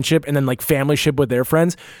of friendship and then like familyship with their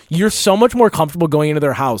friends, you're so much more comfortable going into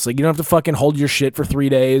their house. Like you don't have to fucking hold your shit for 3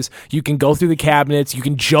 days. You can go through the cabinets. You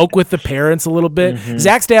can joke with the parents a little bit.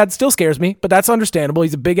 Zach's dad still scares me, but that's understandable.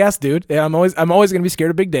 He's a big ass dude. And I'm always gonna be scared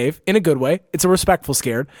of Big Dave in a good way. It's a respectful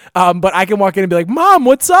scared. But I can walk in and be like, Mom,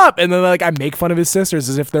 what's up? And then like I make fun of his sisters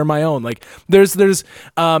as if they're my own. Like there's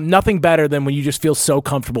nothing better than when you just feel so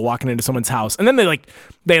comfortable walking into someone's house, and then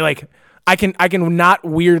I can not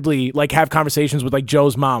weirdly like have conversations with like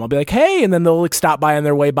Joe's mom. I'll be like, hey, and then they'll like stop by on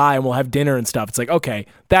their way by, and we'll have dinner and stuff. It's like, okay,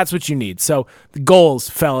 that's what you need. So the goals,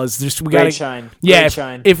 fellas, just we gotta shine. Yeah,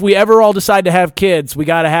 shine. If we ever all decide to have kids, we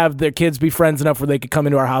gotta have their kids be friends enough where they could come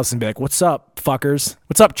into our house and be like, what's up, fuckers?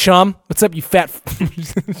 What's up, chum? What's up, you fat?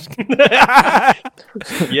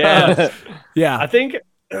 Yeah. Yeah. I think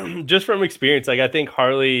just from experience, like I think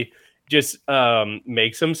Harley just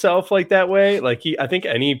makes himself like that way. Like I think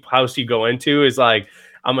any house you go into is like,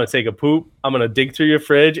 I'm gonna take a poop, I'm gonna dig through your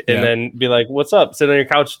fridge, and then be like, "What's up?" Sit on your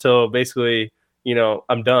couch till basically,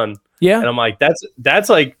 I'm done. Yeah, and I'm like, that's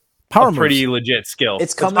like a pretty legit skill.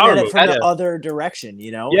 It's coming at it from the other direction.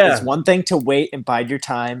 Yeah, it's one thing to wait and bide your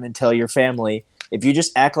time until your family. If you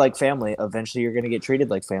just act like family, eventually you're gonna get treated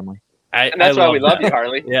like family. And that's why we love you,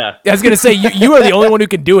 Harley. Yeah. I was gonna say you are the only one who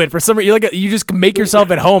can do it. For some reason, you just make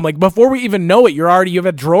yourself at home. Like before we even know it, you have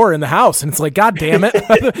a drawer in the house, and it's like, God damn it,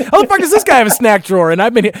 how the fuck does this guy have a snack drawer? And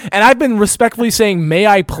I've been respectfully saying, may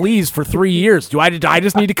I please, for 3 years. Do I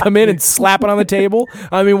just need to come in and slap it on the table?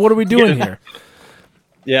 I mean, what are we doing here?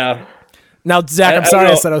 Yeah. Now, Zach, I'm sorry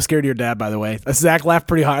I said I was scared of your dad. By the way, Zach laughed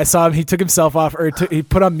pretty hard. I saw him. He took himself off, or he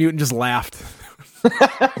put on mute and just laughed.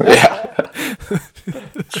 Yeah.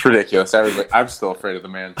 It's ridiculous. I'm still afraid of the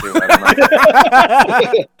man too. I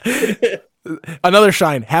don't know. Another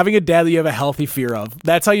shine. Having a dad that you have a healthy fear of.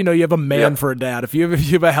 That's how you know you have a man for a dad. If you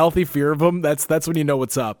have a healthy fear of him, that's when you know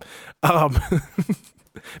what's up.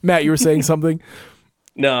 Matt, you were saying something?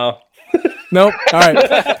 No. Nope. All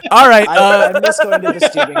right. I miss going to the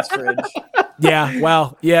Stubings fridge. Yeah.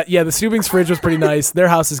 Well. Yeah. The Stubings fridge was pretty nice. Their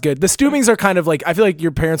house is good. The Stubings are kind of like, I feel like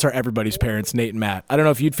your parents are everybody's parents, Nate and Matt. I don't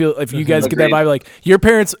know if you guys get that vibe. Like your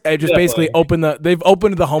parents just basically they've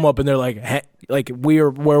opened the home up and they're like, hey, like we're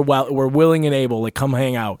willing and able. Like come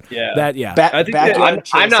hang out. Yeah.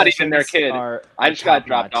 I'm not even their kid. I just got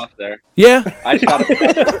dropped off there. Yeah. I just got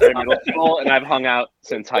in middle school, and I've hung out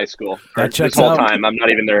since high school. This whole time, I'm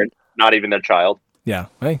not even their child. Yeah.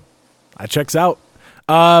 Hey, that checks out.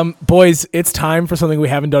 Boys, it's time for something we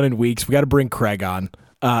haven't done in weeks. We got to bring Craig on.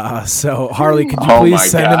 So Harley, could you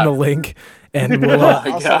please send him the link? and we'll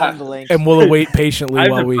I'll send him the link. and we'll await patiently I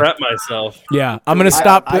have while to we. prep myself. Yeah, I'm gonna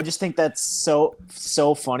stop. I just think that's so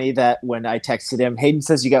funny that when I texted him, Hayden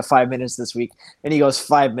says you got 5 minutes this week, and he goes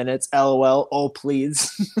 5 minutes. LOL. Oh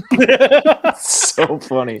please. So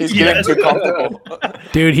funny. He's getting too comfortable.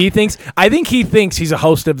 Dude, I think he thinks he's a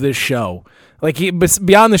host of this show. Like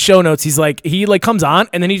beyond the show notes, he comes on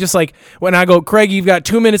and then he just like, when I go, Craig, you've got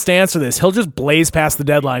 2 minutes to answer this, he'll just blaze past the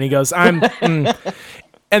deadline. He goes, and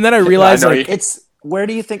then I realize it's where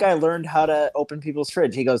do you think I learned how to open people's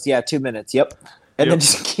fridge? He goes, yeah, 2 minutes. Yep. And then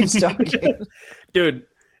just keeps talking. Dude,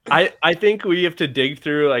 I think we have to dig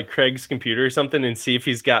through like Craig's computer or something and see if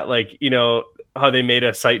he's got like, how they made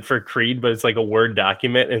a site for Creed, but it's like a Word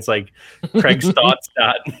document. And it's like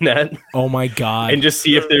craigsthoughts.net. Oh my God. And just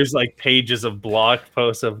see if there's like pages of blog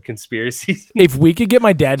posts of conspiracies. If we could get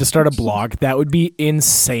my dad to start a blog, that would be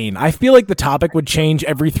insane. I feel like the topic would change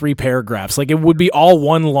every 3 paragraphs. Like it would be all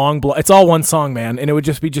one long blog. It's all one song, man. And it would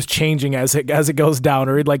just be changing as it goes down,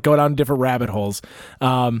 or he'd like go down different rabbit holes.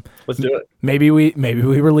 Let's do it. Maybe we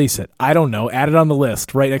release it. I don't know. Add it on the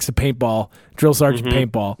list right next to paintball, drill sergeant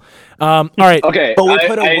paintball. All right. Okay. But we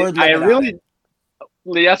put a word I limit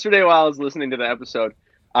really yesterday while I was listening to the episode,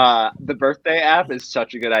 the birthday app is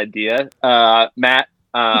such a good idea. Matt,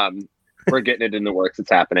 we're getting it in the works. It's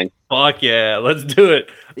happening. Fuck yeah, let's do it.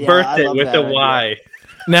 Yeah, Birthday I love with that a idea. Y.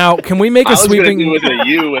 Now, can we make I a was sweeping gonna do with a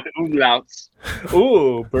U with umlauts.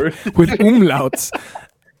 Ooh, with umlauts?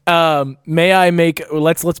 May I make?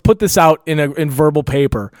 Let's put this out in verbal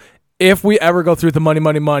paper. If we ever go through the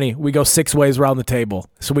money, we go 6 ways around the table,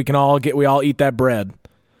 so we all eat that bread.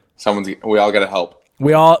 We all got to help.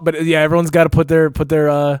 Everyone's got to put their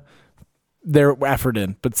effort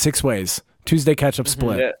in. But 6 ways. Tuesday catch-up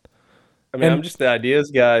split. Yeah. I mean, I'm just the ideas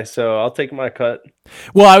guy, so I'll take my cut.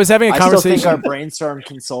 Well, I was having a conversation. I still think our brainstorm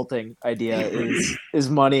consulting idea is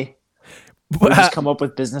money. We just come up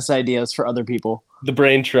with business ideas for other people. The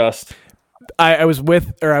brain trust. I was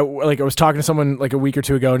talking to someone like a week or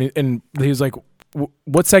two ago, and he was like,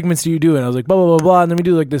 "What segments do you do?" And I was like, "Blah blah blah blah." And then we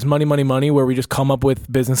do like this money, where we just come up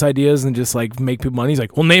with business ideas and just like make people money. He's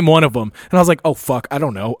like, "Well, name one of them." And I was like, "Oh fuck, I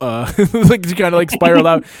don't know." Like kind of like spiraled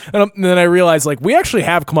out, and then I realized like we actually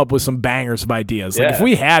have come up with some bangers of ideas. Like if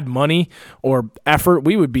we had money or effort,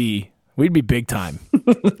 we'd be big time.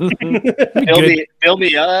 Fill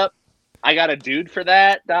me up. I got a dude for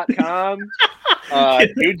that.com.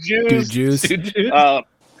 Dude juice.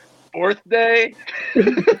 Fourth day.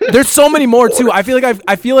 There's so many more too. I feel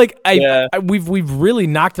like we've really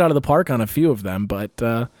knocked it out of the park on a few of them, but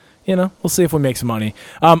we'll see if we make some money.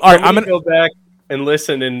 All right, I'm gonna go back and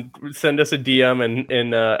listen and send us a DM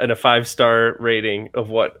and a 5-star rating of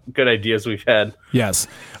what good ideas we've had. Yes.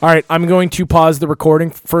 All right, I'm going to pause the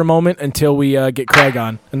recording for a moment until we get Craig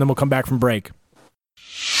on, and then we'll come back from break.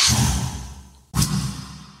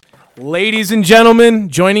 Ladies and gentlemen,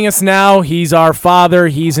 joining us now, he's our father.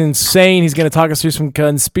 He's insane. He's going to talk us through some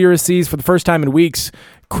conspiracies for the first time in weeks.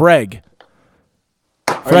 Craig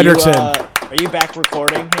Fredrickson. Are you back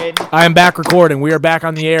recording, Hayden? I am back recording. We are back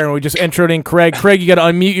on the air, and we just introed in Craig. Craig, you got to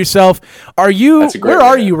unmute yourself. Where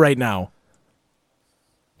are you right now?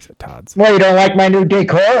 Todd's. Well, you don't like my new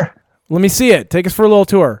decor? Let me see it. Take us for a little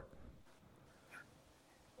tour.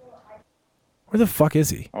 Where the fuck is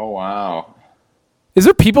he? Oh, wow. Is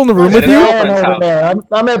there people in the room with you?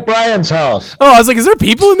 I'm at Brian's house. Oh, I was like, is there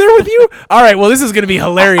people in there with you? All right, well, this is going to be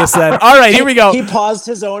hilarious then. All right, here we go. He paused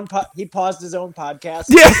his own podcast.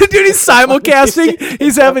 Yeah, dude, he's simulcasting.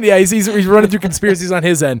 He's running through conspiracies on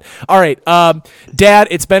his end. All right, Dad,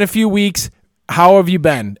 it's been a few weeks. How have you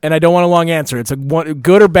been? And I don't want a long answer. It's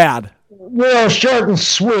good or bad? Real short and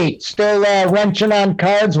sweet. Still wrenching on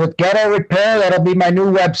cards with Ghetto Repair. That'll be my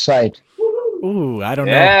new website. Ooh, I don't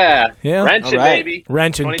know. Yeah. Wrenching, baby.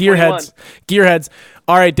 Wrenching. Gearheads.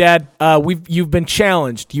 All right, Dad. You've been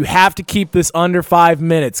challenged. You have to keep this under 5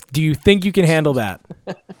 minutes. Do you think you can handle that?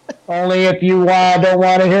 Only if you don't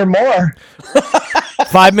want to hear more.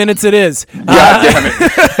 5 minutes it is. God damn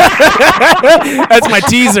it. That's my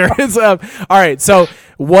teaser. All right, so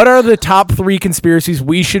what are the top 3 conspiracies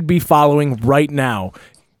we should be following right now?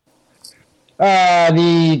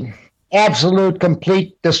 The absolute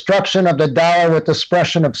complete destruction of the dollar with the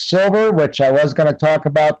suppression of silver, which I was going to talk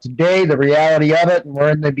about today, the reality of it, and we're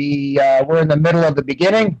in the middle of the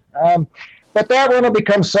beginning. But that one will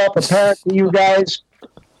become self-apparent to you guys.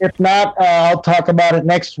 If not, I'll talk about it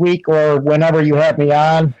next week or whenever you have me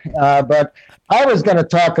on. But I was going to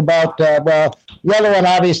talk about, the other one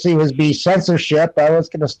obviously was censorship. I was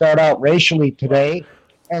going to start out racially today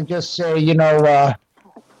and just say,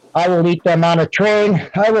 I will eat them on a train.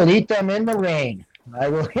 I will eat them in the rain. I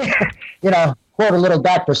will, quote a little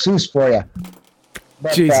Dr. Seuss for you.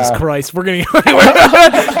 But, Jesus Christ, we're gonna.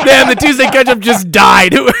 Damn, the Tuesday Catch-Up just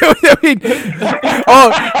died. I mean,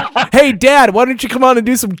 oh, hey, Dad, why don't you come on and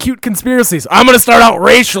do some cute conspiracies? I'm gonna start out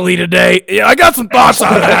racially today. Yeah, I got some thoughts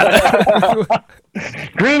on that.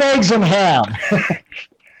 Green eggs and ham.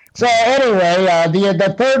 So anyway,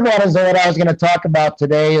 the third one is what I was going to talk about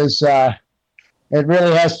today. Is it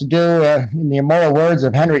really has to do, in the immortal words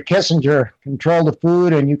of Henry Kissinger, control the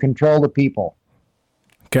food and you control the people.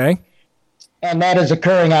 Okay. And that is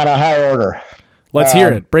occurring on a high order. Let's hear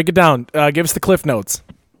it. Break it down. Give us the Cliff Notes.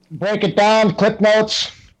 Break it down. Cliff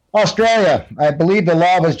Notes. Australia. I believe the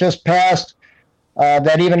law was just passed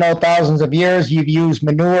that even though thousands of years you've used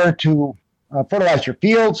manure to fertilize your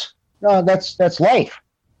fields, that's life.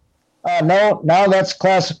 No, now that's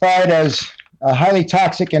classified as a highly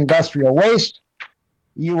toxic industrial waste.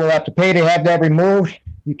 You will have to pay to have that removed.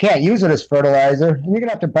 You can't use it as fertilizer, and you're going to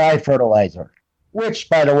have to buy fertilizer, which,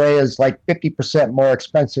 by the way, is like 50% more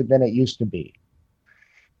expensive than it used to be.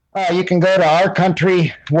 You can go to our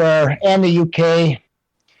country and the UK,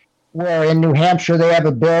 where in New Hampshire they have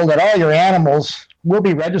a bill that all your animals will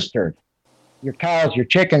be registered. Your cows, your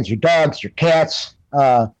chickens, your dogs, your cats.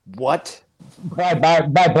 What? By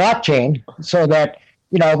blockchain, so that,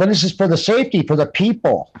 but this is for the safety, for the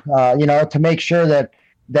people, to make sure that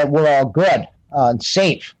we're all good and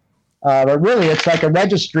safe. But really, it's like a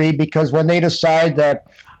registry, because when they decide that,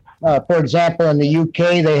 for example, in the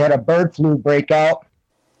UK, they had a bird flu breakout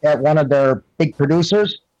at one of their big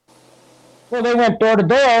producers. Well, they went door to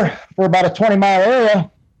door for about a 20-mile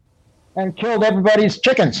area and killed everybody's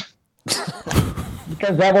chickens.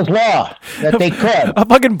 Because that was law, that they could. A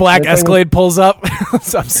fucking black Escalade pulls up. I'm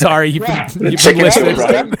sorry, you've been listening.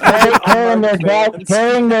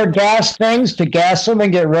 Carrying their gas things to gas them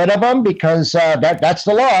and get rid of them, because that's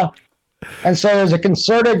the law. And so there's a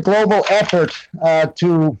concerted global effort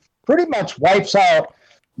to pretty much wipes out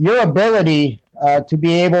your ability to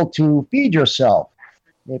be able to feed yourself.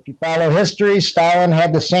 If you follow history, Stalin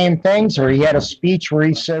had the same things, or he had a speech where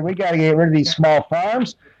he said, we got to get rid of these small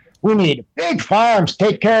farms. We need big farms,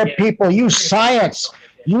 take care of people, use science,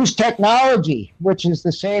 use technology, which is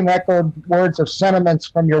the same echoed words of sentiments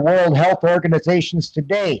from your World Health Organizations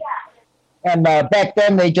today. And back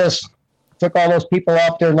then, they just took all those people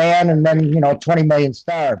off their land, and then, 20 million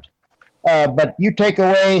starved. But you take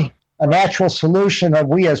away a natural solution of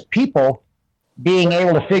we as people being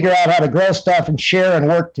able to figure out how to grow stuff and share and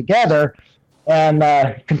work together, and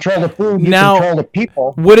control the food, control the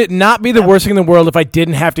people. Would it not be the worst thing in the world if I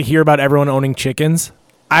didn't have to hear about everyone owning chickens?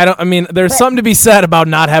 There's something to be said about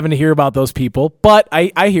not having to hear about those people, but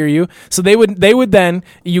I hear you. So they would then,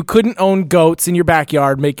 you couldn't own goats in your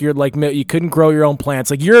backyard, you couldn't grow your own plants.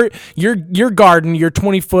 Like your garden, your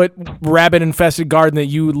 20-foot rabbit infested garden that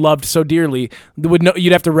you loved so dearly,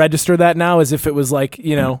 you'd have to register that now as if it was like,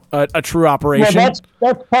 a true operation. Well,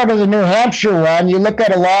 that's part of the New Hampshire one. You look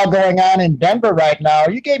at a law going on in Denver right now.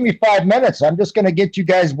 You gave me 5 minutes. I'm just going to get you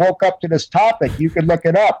guys woke up to this topic. You can look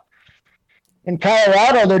it up. In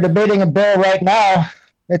Colorado, they're debating a bill right now.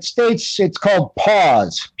 It states it's called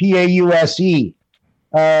PAUSE, P-A-U-S-E.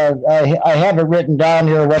 I have it written down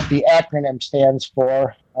here what the acronym stands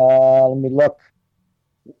for. Let me look.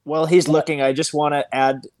 While he's looking, I just want to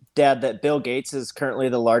add, Dad, that Bill Gates is currently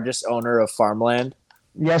the largest owner of farmland.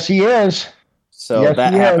 Yes, he is. So yes,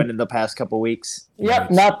 that happened in the past couple weeks.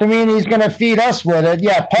 Yep, not to mean he's going to feed us with it.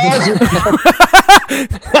 Yeah, PAUSE.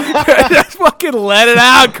 Just fucking let it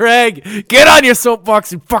out, Craig. Get on your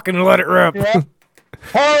soapbox and fucking let it rip. Yep.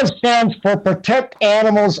 PAUSE stands for Protect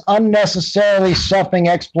Animals Unnecessarily Suffering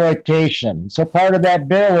Exploitation. So part of that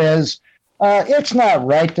bill is it's not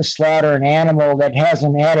right to slaughter an animal that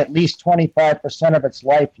hasn't had at least 25% of its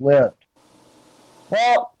life lived.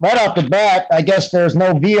 Well, right off the bat, I guess there's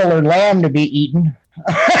no veal or lamb to be eaten.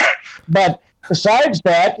 But besides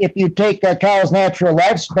that, if you take a cow's natural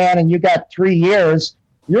lifespan and you got 3 years,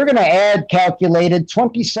 you're going to add calculated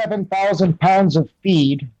 27,000 pounds of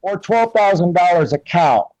feed, or $12,000 a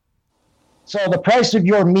cow. So the price of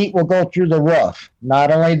your meat will go through the roof. Not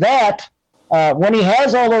only that, when he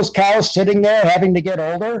has all those cows sitting there having to get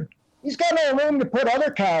older, he's got no room to put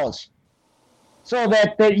other cows. So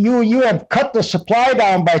that you have cut the supply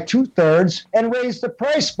down by 2/3 and raised the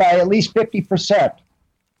price by at least 50%.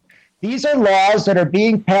 These are laws that are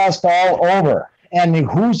being passed all over. And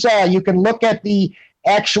you can look at the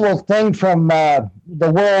actual thing from the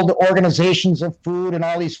World Organizations of Food and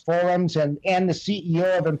all these forums, and the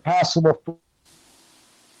CEO of Impossible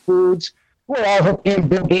Foods, who are all hooked in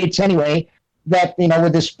Bill Gates anyway, that,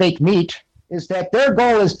 with this fake meat, is that their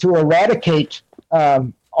goal is to eradicate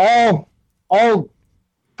all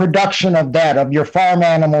production of that, of your farm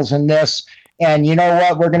animals in this. And you know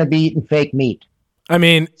what? We're going to be eating fake meat. I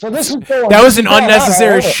mean, so this is that was an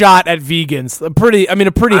unnecessary shot at vegans. A pretty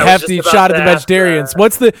hefty shot at the vegetarians.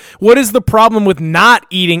 What is the problem with not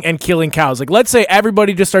eating and killing cows? Like, let's say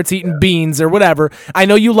everybody just starts eating beans or whatever. I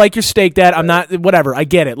know you like your steak, Dad. I'm not, whatever. I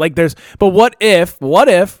get it. Like, but what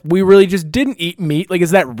if we really just didn't eat meat? Like,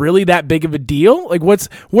 is that really that big of a deal? Like,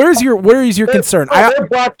 where is your concern? They're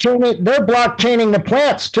blockchaining the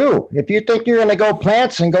plants too. If you think you're going to go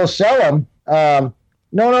plants and go sell them,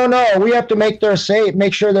 No. We have to make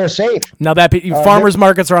sure they're safe. Now that farmers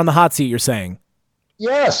markets are on the hot seat, you're saying?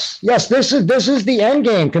 Yes. This is the end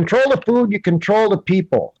game. Control the food, you control the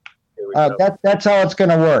people. That's how it's going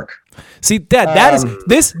to work. See, Dad,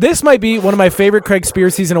 this might be one of my favorite Craig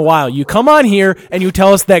Spearseys in a while. You come on here and you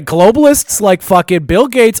tell us that globalists like fucking Bill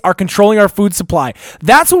Gates are controlling our food supply.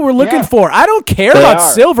 That's what we're looking for. I don't care about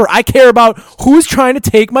silver. I care about who's trying to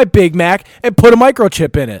take my Big Mac and put a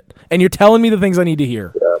microchip in it. And you're telling me the things I need to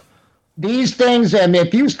hear. Yeah. These things, and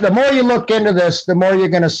the more you look into this, the more you're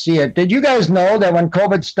going to see it. Did you guys know that when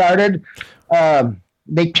COVID started,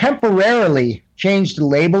 they temporarily changed the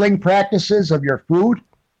labeling practices of your food?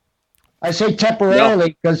 I say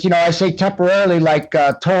temporarily because, I say temporarily like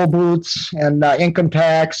toll booths and income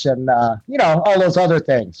tax and, all those other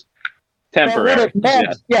things. Temporary.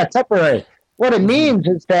 Temporary. What it means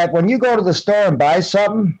is that when you go to the store and buy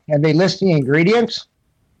something and they list the ingredients,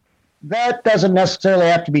 that doesn't necessarily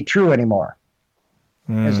have to be true anymore.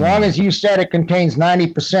 As long as you said it contains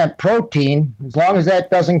 90% protein, as long as that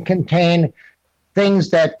doesn't contain things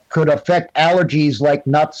that could affect allergies like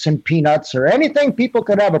nuts and peanuts or anything people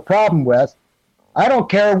could have a problem with, I don't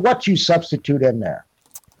care what you substitute in there.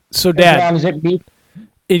 So, Dad, as long as it meets,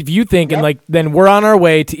 if you think, and then we're on our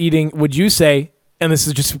way to eating, would you say, and this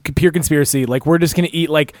is just pure conspiracy, like we're just going to eat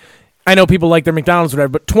I know people like their McDonald's or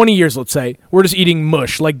whatever, but 20 years, let's say, we're just eating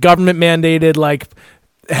mush, like government mandated, like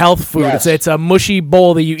health food. Yes. It's a mushy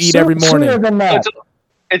bowl that you eat every morning. Sooner than that.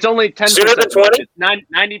 It's only 10%. Sooner than 20?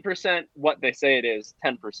 90% what they say it is,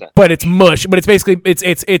 10%. But it's mush. But it's basically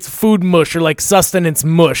it's food mush or like sustenance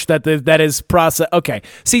mush that is processed. Okay.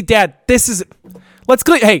 See, Dad, this is.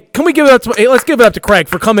 Can we give it up to? Hey, let's give it up to Craig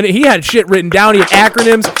for coming in. He had shit written down. He had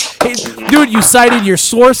acronyms. Hey, dude, you cited your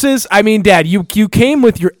sources. I mean, Dad, you came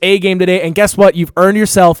with your A game today, and guess what? You've earned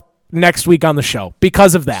yourself next week on the show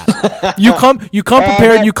because of that. You come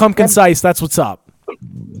prepared. You come concise. That's what's up.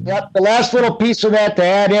 Yep. The last little piece of that to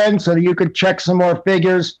add in, so that you could check some more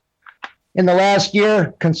figures. In the last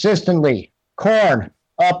year, consistently, corn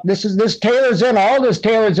up. This tailors in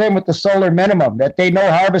with the solar minimum that they know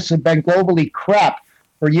harvests have been globally crap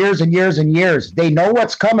for years and years and years. They know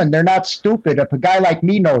what's coming. They're not stupid. If a guy like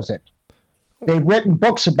me knows it, they've written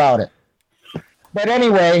books about it. But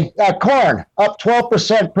anyway, corn up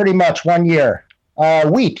 12% pretty much 1 year.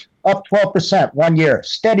 Wheat up 12% 1 year.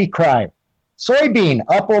 Steady climb. Soybean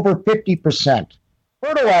up over 50%.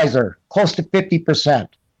 Fertilizer close to 50%.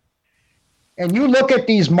 And you look at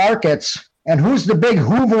these markets. And who's the big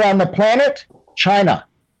hoover on the planet? China.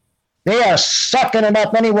 They are sucking it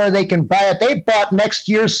up anywhere they can buy it. They bought next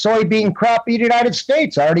year's soybean crop in the United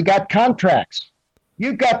States, already got contracts.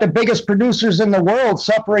 You've got the biggest producers in the world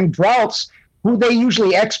suffering droughts. Who they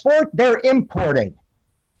usually export, they're importing.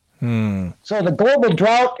 So the global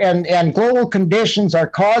drought and global conditions are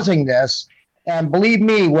causing this. And believe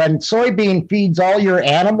me, when soybean feeds all your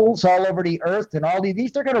animals all over the earth and all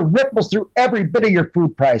these, they're going to ripple through every bit of your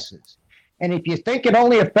food prices. And if you think it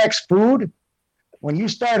only affects food, when you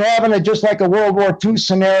start having it just like a World War II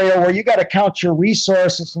scenario where you got to count your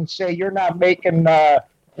resources and say you're not making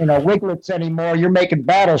wiglets anymore, you're making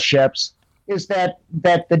battleships, is that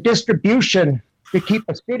the distribution to keep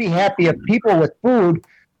a city happy of people with food,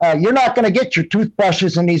 you're not going to get your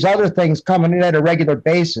toothbrushes and these other things coming in at a regular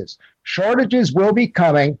basis. Shortages will be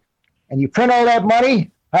coming, and you print all that money,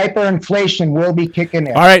 hyperinflation will be kicking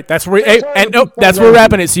in. All right, that's where that's where we're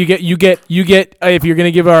wrapping it. So you get if you're gonna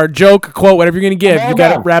give our joke, quote, whatever you're gonna give, you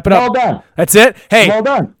got to wrap it up. Well done. That's it. Hey, well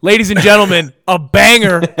done, ladies and gentlemen, a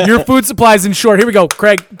banger. Your food supply's in short. Here we go,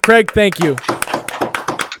 Craig, thank you.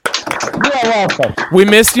 You're welcome. We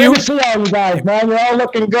missed you. Good to see all you guys, man. You're all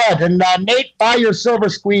looking good. And Nate, buy your Silver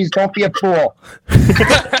Squeeze. Don't be a fool.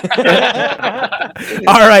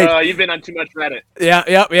 All right. You've been on too much Reddit.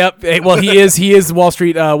 Yep. Hey, well, he is Wall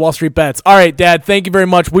Street Bets. All right, Dad. Thank you very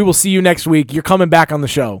much. We will see you next week. You're coming back on the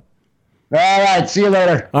show. All right. See you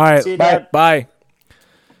later. All right. See you, bye.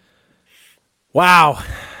 Wow.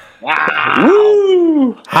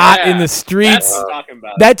 Wow. Hot in the streets. That's what I'm talking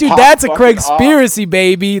about. That dude, Hot that's a fucking Craig conspiracy,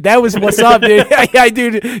 baby. That was what's up, dude. Yeah,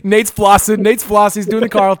 dude. Nate's flossing. He's doing the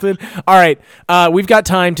Carlton. All right, we've got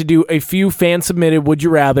time to do a few fan submitted would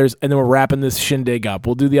you rather's, and then we're wrapping this shindig up.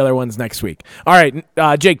 We'll do the other ones next week. All right,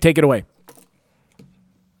 Jake, take it away.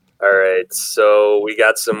 All right, so we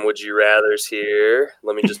got some would you rather's here.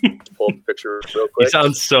 Let me just pull up the picture real He quick.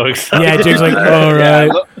 sounds so excited. Yeah, Jake's like, all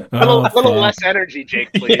right. A little less energy,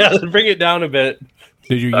 Jake, please. Yeah, bring it down a bit.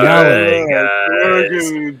 Did you All yell right, it?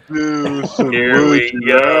 guys. Here we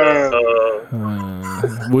go.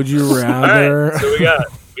 Would you All rather? right, so we got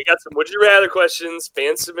some would you rather questions,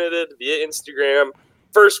 fan submitted via Instagram.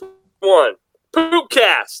 First one,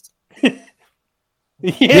 Poopcast.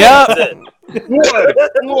 Yeah. That's it.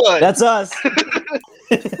 Would. That's us.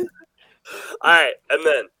 All right, and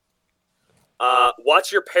then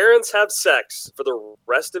watch your parents have sex for the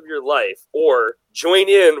rest of your life, or join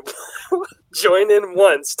in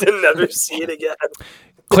once to never see it again.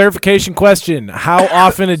 Clarification question: how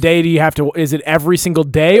often a day do you have to? Is it every single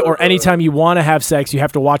day, or anytime you want to have sex, you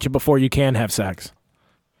have to watch it before you can have sex?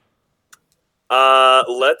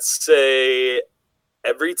 Let's say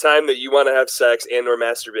every time that you want to have sex and or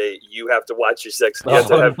masturbate, you have to watch your sex. You have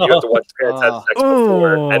to watch your parents have sex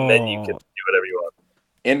before, and then you can do whatever you want.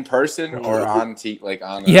 In person or on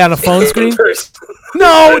on Yeah, on a phone screen. In person.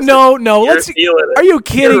 No. You're Let's. feeling it. Are you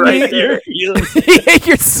kidding You're right me? there.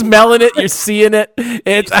 You're smelling it. You're seeing it.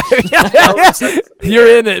 It's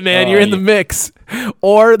you're in it, man. You're in the mix.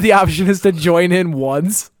 Or the option is to join in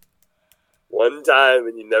once. One time,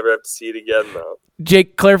 and you never have to see it again, though.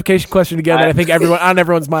 Jake, clarification question again. I think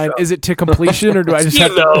everyone's mind. Is it to completion, or do I just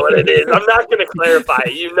have You know to? what it is. I'm not going to clarify.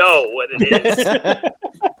 You know what it is.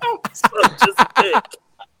 So just pick.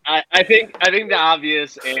 I think the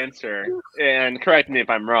obvious answer, and correct me if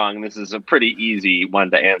I'm wrong, this is a pretty easy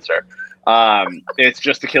one to answer. It's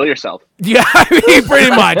just to kill yourself. Yeah, I mean, pretty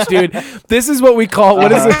much, dude. This is what we call.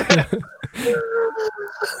 What is it?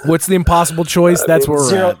 What's the impossible choice? That's where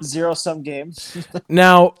we're at. Zero-sum game.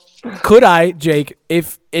 Now, could I, Jake,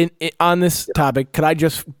 if on this topic, could I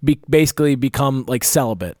just basically become like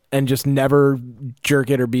celibate and just never jerk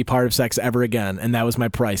it or be part of sex ever again? And that was my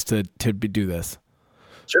price to do this.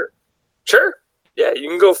 Sure. Yeah, you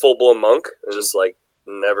can go full blown monk and just like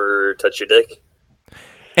never touch your dick.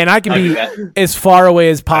 And I can be as far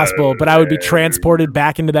away as possible, but I would be transported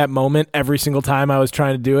back into that moment every single time I was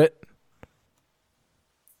trying to do it.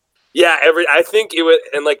 Yeah, I think it would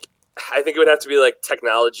have to be like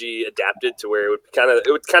technology adapted to where it would kind of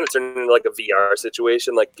turn into like a VR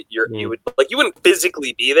situation. Like you wouldn't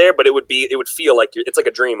physically be there, but it would feel like it's like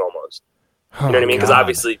a dream almost. You know what I mean? Because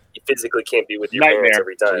obviously you physically can't be with your parents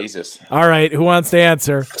every time. Jesus. All right, who wants to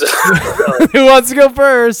answer? Who wants to go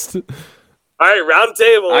first? All right, round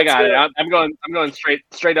table. I got it. I'm going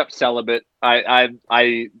straight up celibate.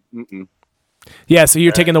 Yeah, so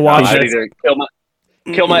you're taking the I watch. should either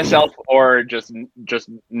kill myself or just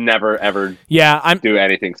never ever do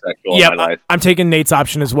anything sexual in my life. I'm taking Nate's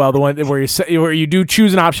option as well, the one where you do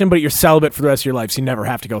choose an option, but you're celibate for the rest of your life, so you never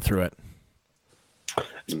have to go through it.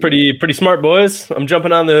 It's pretty smart, boys. I'm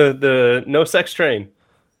jumping on the no sex train.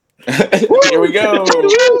 Here we go.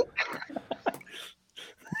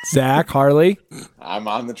 Zach, Harley. I'm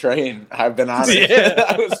on the train. I've been on it.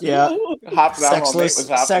 Yeah. Hopping on while Nate was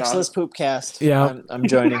hopping Sexless on. Poopcast. Yeah. I'm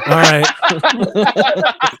joining. All right.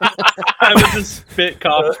 I would just spit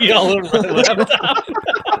coffee all over my laptop.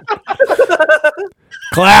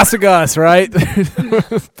 Classic us, right?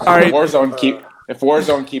 All right. If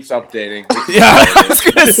Warzone keeps updating. Yeah, I was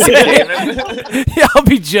gonna say. Yeah, I'll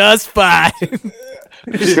be just fine.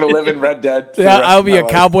 I'm just gonna live in Red Dead. Yeah, I'll be a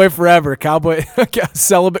cowboy forever.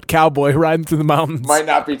 Celibate cowboy riding through the mountains. Might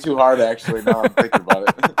not be too hard, actually. Now I'm thinking about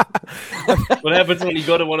it. What happens when you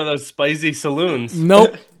go to one of those spicy saloons?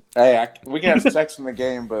 Nope. Hey, we can have sex in the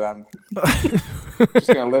game, but I'm just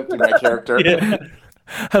gonna live through my character. Yeah.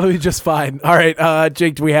 That'll be just fine. All right,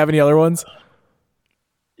 Jake, do we have any other ones?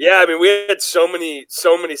 Yeah, I mean, we had so many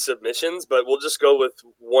submissions, but we'll just go with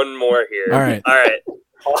one more here. All right.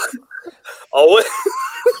 Always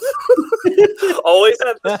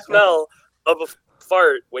have the smell of a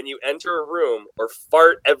fart when you enter a room, or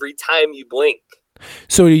fart every time you blink.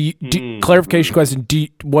 So, clarification question: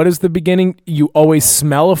 what is the beginning? You always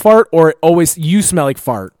smell a fart, or always you smell like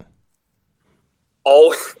fart?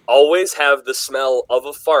 Always have the smell of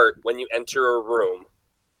a fart when you enter a room,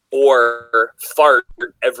 or fart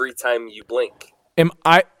every time you blink. Am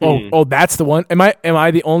I? Oh, that's the one. Am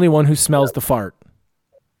I the only one who smells the fart?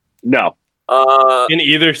 No. In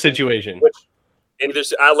either situation.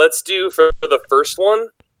 Let's do for the first one.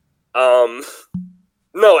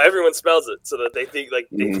 No, everyone smells it so that they think like.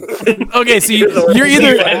 Okay, so you're There's a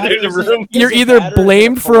either pattern blamed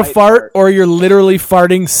and a for a polite fart or you're literally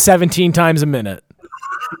farting 17 times a minute.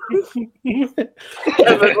 Yeah,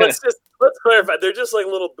 but let's clarify. They're just like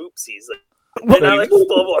little boopsies. They're not like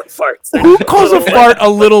full-blown farts. They're Who just calls a little, fart a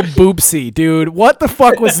little boopsie, dude? What the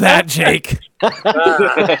fuck was that, Jake?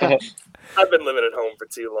 I've been living at home for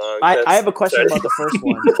too long. I have a question about the first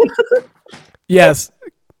one. Yes,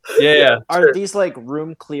 Yeah. Are these like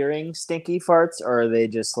room clearing stinky farts, or are they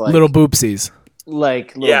just like little boopsies.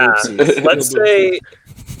 like little Yeah, oopsies?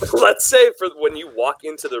 let's say for when you walk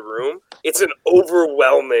into the room, it's an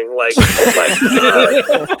overwhelming like, oh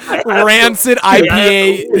my God. Rancid I have to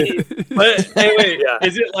IPA. leave. But hey, wait, Yeah.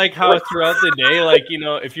 is it like how throughout the day, like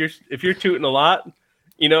if you're tooting a lot,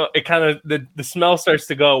 it kind of the smell starts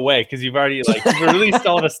to go away because you've already you've released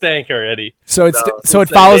all the stank already. So it like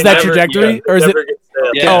follows they that never- trajectory, or is it?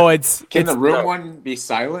 Yeah. Oh, it's Can the room one be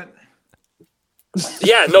silent?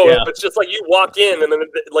 Yeah, no, Yeah. it's just like you walk in and then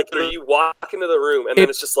you walk into the room and then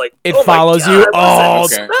it's just like it oh my follows God, you. what Oh, is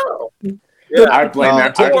that smell? I blame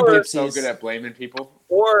that. take I'm a so boopsies. good at blaming people.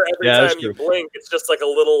 Or every Yeah, that's time you true. blink, it's just like a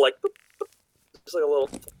little just like a little.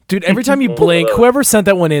 dude! Every time you blink, whoever sent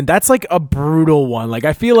that one in, that's like a brutal one. Like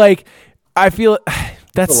I feel that's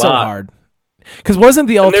It's a so lot. hard. Because wasn't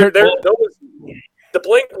the And alternative? the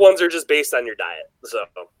blink ones are just based on your diet, so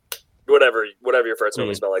whatever your farts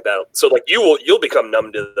normally smell like that. So like you'll become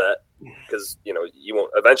numb to that because you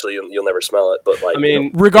won't eventually you'll never smell it. But like I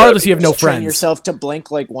mean, Regardless, you have no Just train friends. yourself to blink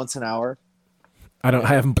like once an hour. I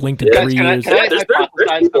haven't blinked in Yeah, 3 can I- years. can I- there's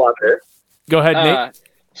people out there. Go ahead, Nate.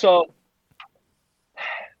 So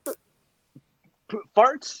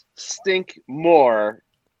farts stink more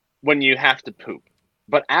when you have to poop,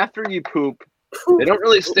 but after you poop, they don't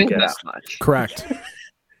really stink that much. Correct.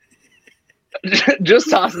 Just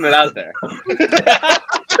tossing it out there.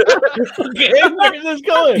 Okay, where is this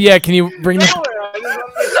going? Yeah, can you bring the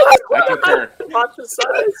I concur. Watch the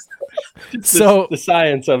size. so The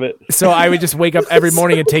science of it. so I would just wake up every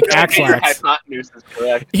morning and take Your Axlax. hypotenuse is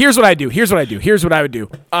correct. Here's what I do. Here's what I would do.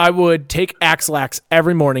 I would take Axlax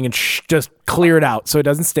every morning and just clear it out so it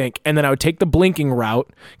doesn't stink. And then I would take the blinking route.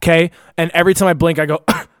 Okay. And every time I blink, I go,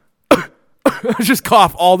 just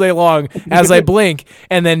cough all day long as I blink.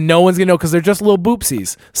 And then no one's going to know because they're just little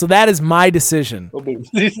boopsies. So that is my decision.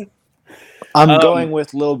 I'm going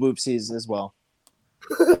with little boopsies as well.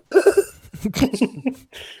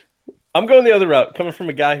 I'm going the other route, coming from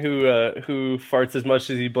a guy who farts as much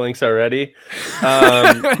as he blinks already.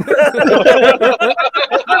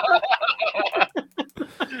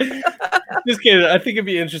 Just kidding. I think it'd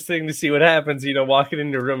be interesting to see what happens. Walking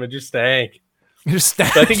into a room and just stank. Just So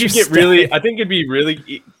I think you'd get really. I think it'd be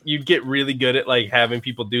really. You'd get really good at having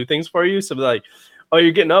people do things for you. So like, oh,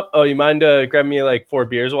 you're getting up. Oh, you mind grabbing me 4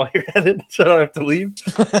 beers while you're at it, so I don't have to leave.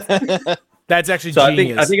 That's actually So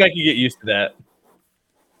genius. I think I could get used to that.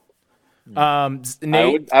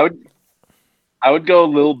 Nate, I would go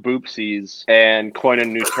little boopsies and coin a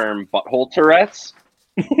new term, butthole Tourette's.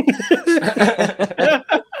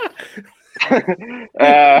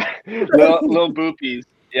 Little boopies.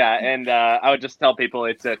 Yeah, and I would just tell people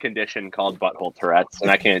it's a condition called butthole Tourette's, and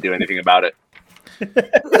I can't do anything about it.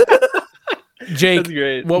 Jake, That's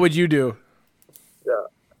great. what would you do?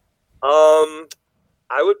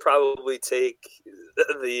 I would probably take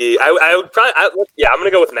I'm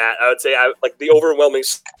gonna go with Matt. I would say the overwhelming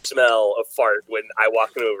smell of fart when I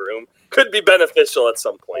walk into a room could be beneficial at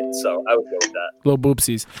some point. So I would go with that. Little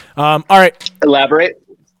boopsies. All right. Elaborate.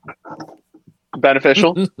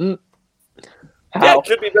 Beneficial. Yeah, it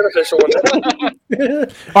could be beneficial.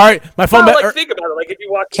 All right. My phone. Think about it. If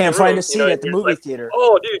you walk, Can't in the find room, a seat at the you're movie like, theater.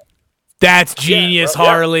 Oh, dude, That's genius, bro,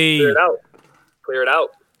 yeah, Harley. Clear it out.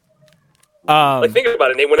 Think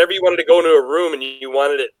about it, Nate. Whenever you wanted to go into a room and you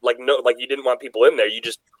wanted it you didn't want people in there,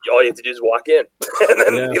 all you have to do is walk in, and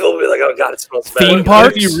then people will be like, "Oh God, it smells bad." Theme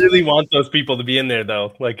parks. If you really want those people to be in there,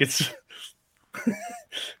 though, it's.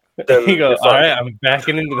 Then You go. you're All fine. right, I'm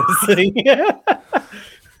backing into this thing.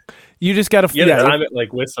 You just gotta. You gotta time it with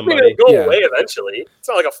I mean, somebody. it'll go away eventually. It's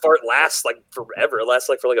not like a fart lasts forever. It lasts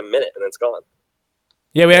for a minute and then it's gone.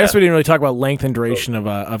 Yeah, I guess we didn't really talk about length and duration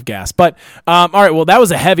of gas. But all right, well, that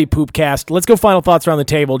was a heavy poop cast. Let's go final thoughts around the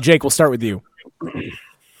table. Jake, we'll start with you.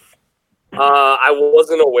 I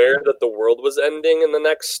wasn't aware that the world was ending in the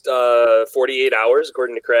next 48 hours,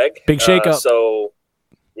 according to Craig. Big shakeup. So,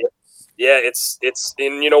 yeah, it's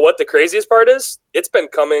and you know what the craziest part is? It's been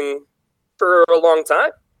coming for a long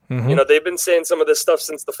time. Mhm. They've been saying some of this stuff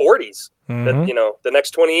since the 40s. Mhm. That the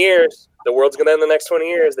next 20 years, the world's going to end the next 20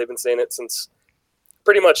 years. They've been saying it since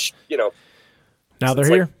pretty much Now they're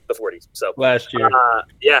since, here. like, the 40s. So last year.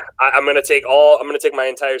 yeah, I'm gonna take my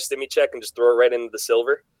entire stimmy check and just throw it right into the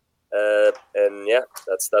silver. And yeah,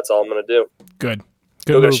 that's all I'm gonna do. Good.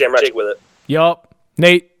 Go Good. to Shamrock Shake with it. Yup.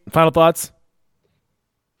 Nate, final thoughts?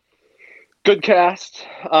 Good cast.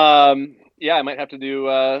 Yeah, I might have to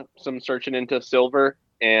do some searching into silver,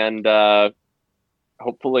 and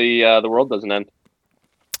hopefully the world doesn't end.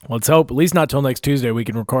 Let's hope. At least not till next Tuesday we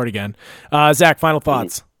can record again. Zach, final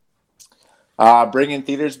thoughts? Bringing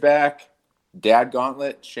theaters back, Dad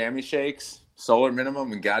Gauntlet, Chamois Shakes, Solar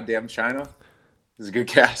Minimum, and Goddamn China. This is a good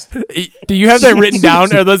cast. Do you have that written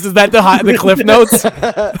down? Or is that the cliff notes?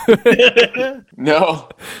 No,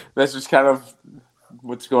 that's just kind of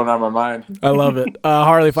what's going on in my mind. I love it.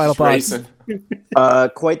 Harley, final thoughts?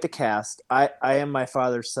 Quite the cast. I am my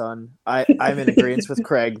father's son. I'm in agreement with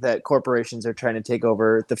Craig that corporations are trying to take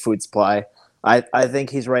over the food supply. I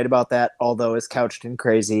think he's right about that, although it's couched in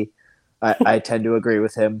crazy. I tend to agree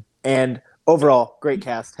with him. And overall, great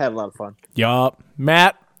cast. Had a lot of fun. Yup.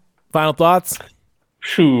 Matt, final thoughts?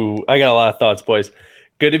 Phew, I got a lot of thoughts, boys.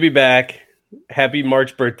 Good to be back. Happy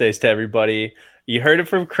March birthdays to everybody. You heard it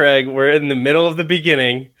from Craig. We're in the middle of the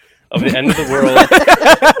beginning of the end of the world.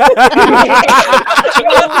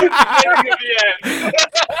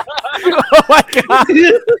 Oh my God.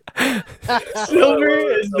 Silver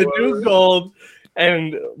is the new gold.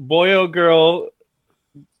 And boy, oh girl,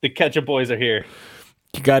 the Ketchup Boys are here.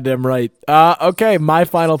 You goddamn right. Okay, my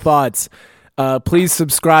final thoughts. Please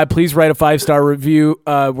subscribe. Please write a 5-star review.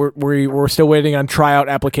 We're still waiting on tryout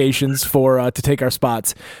applications to take our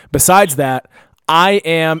spots. Besides that, I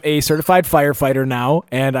am a certified firefighter now,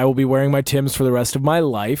 and I will be wearing my Timbs for the rest of my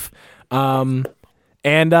life. And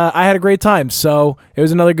I had a great time, so it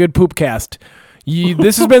was another good poop cast.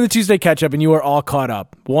 This has been the Tuesday Catch-Up, and you are all caught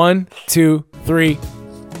up. 1, 2, 3.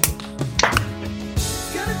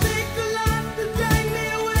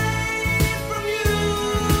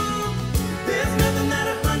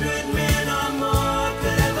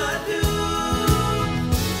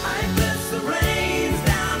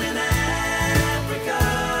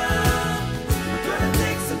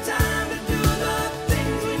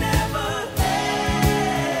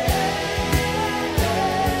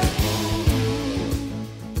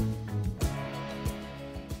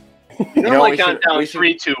 You're like down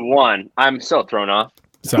 3, 2, 1. I'm so thrown off.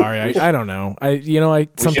 Sorry, I don't know. Should we do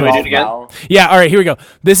it again? Yeah, all right, here we go.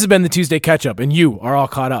 This has been the Tuesday Catch-Up, and you are all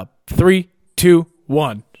caught up. 3, 2,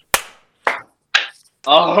 1.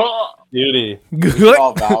 Oh, beauty. We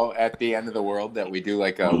all vow at the end of the world that we do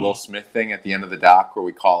like a Will Smith thing at the end of the doc where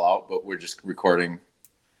we call out, but we're just recording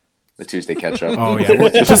the Tuesday Catch-Up. Oh, yeah.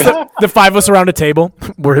 It's just the 5 of us around a table.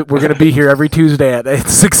 We're going to be here every Tuesday at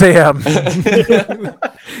 6 a.m.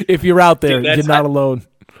 If you're out there, Dude, you're not alone.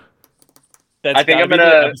 I think I'm the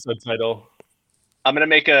gonna episode title. I'm gonna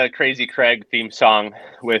make a Crazy Craig theme song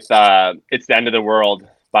with "It's the End of the World"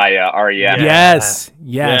 by REM. Yes.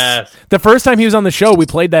 The first time he was on the show, we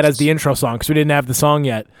played that as the intro song because we didn't have the song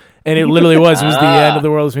yet, and it literally was. It was the end of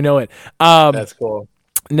the world as we know it. That's cool.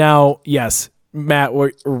 Now, yes, Matt,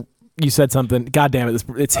 you said something. God damn it,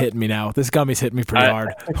 it's hitting me now. This gummy's hitting me pretty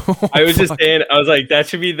hard. I was just saying, I was like, that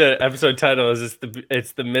should be the episode title. It's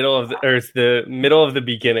the middle of the middle of the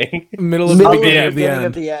beginning. Middle of the beginning of the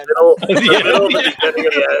end. Middle of the beginning of the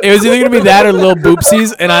end. It was either gonna be that or Lil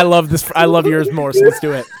Boopsies, and I love this. I love yours more, so let's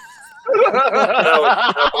do it.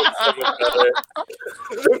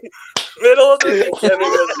 Middle of the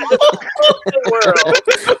beginning of the world.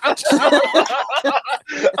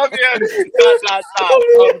 Of the end, of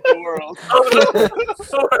the world.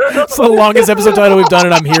 It's the longest episode title we've done,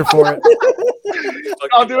 and I'm here for it.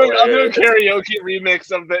 I'll do a karaoke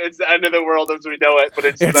remix of "It's the End of the World" as we know it, but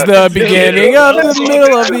it's the beginning of the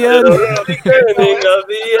middle of the end. Beginning of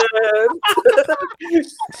the end.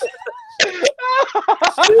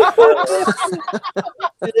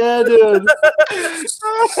 Yeah, dude.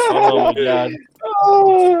 Oh my God.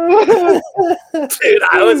 Dude,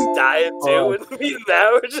 I was dying too, and me and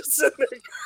Matt were just sitting there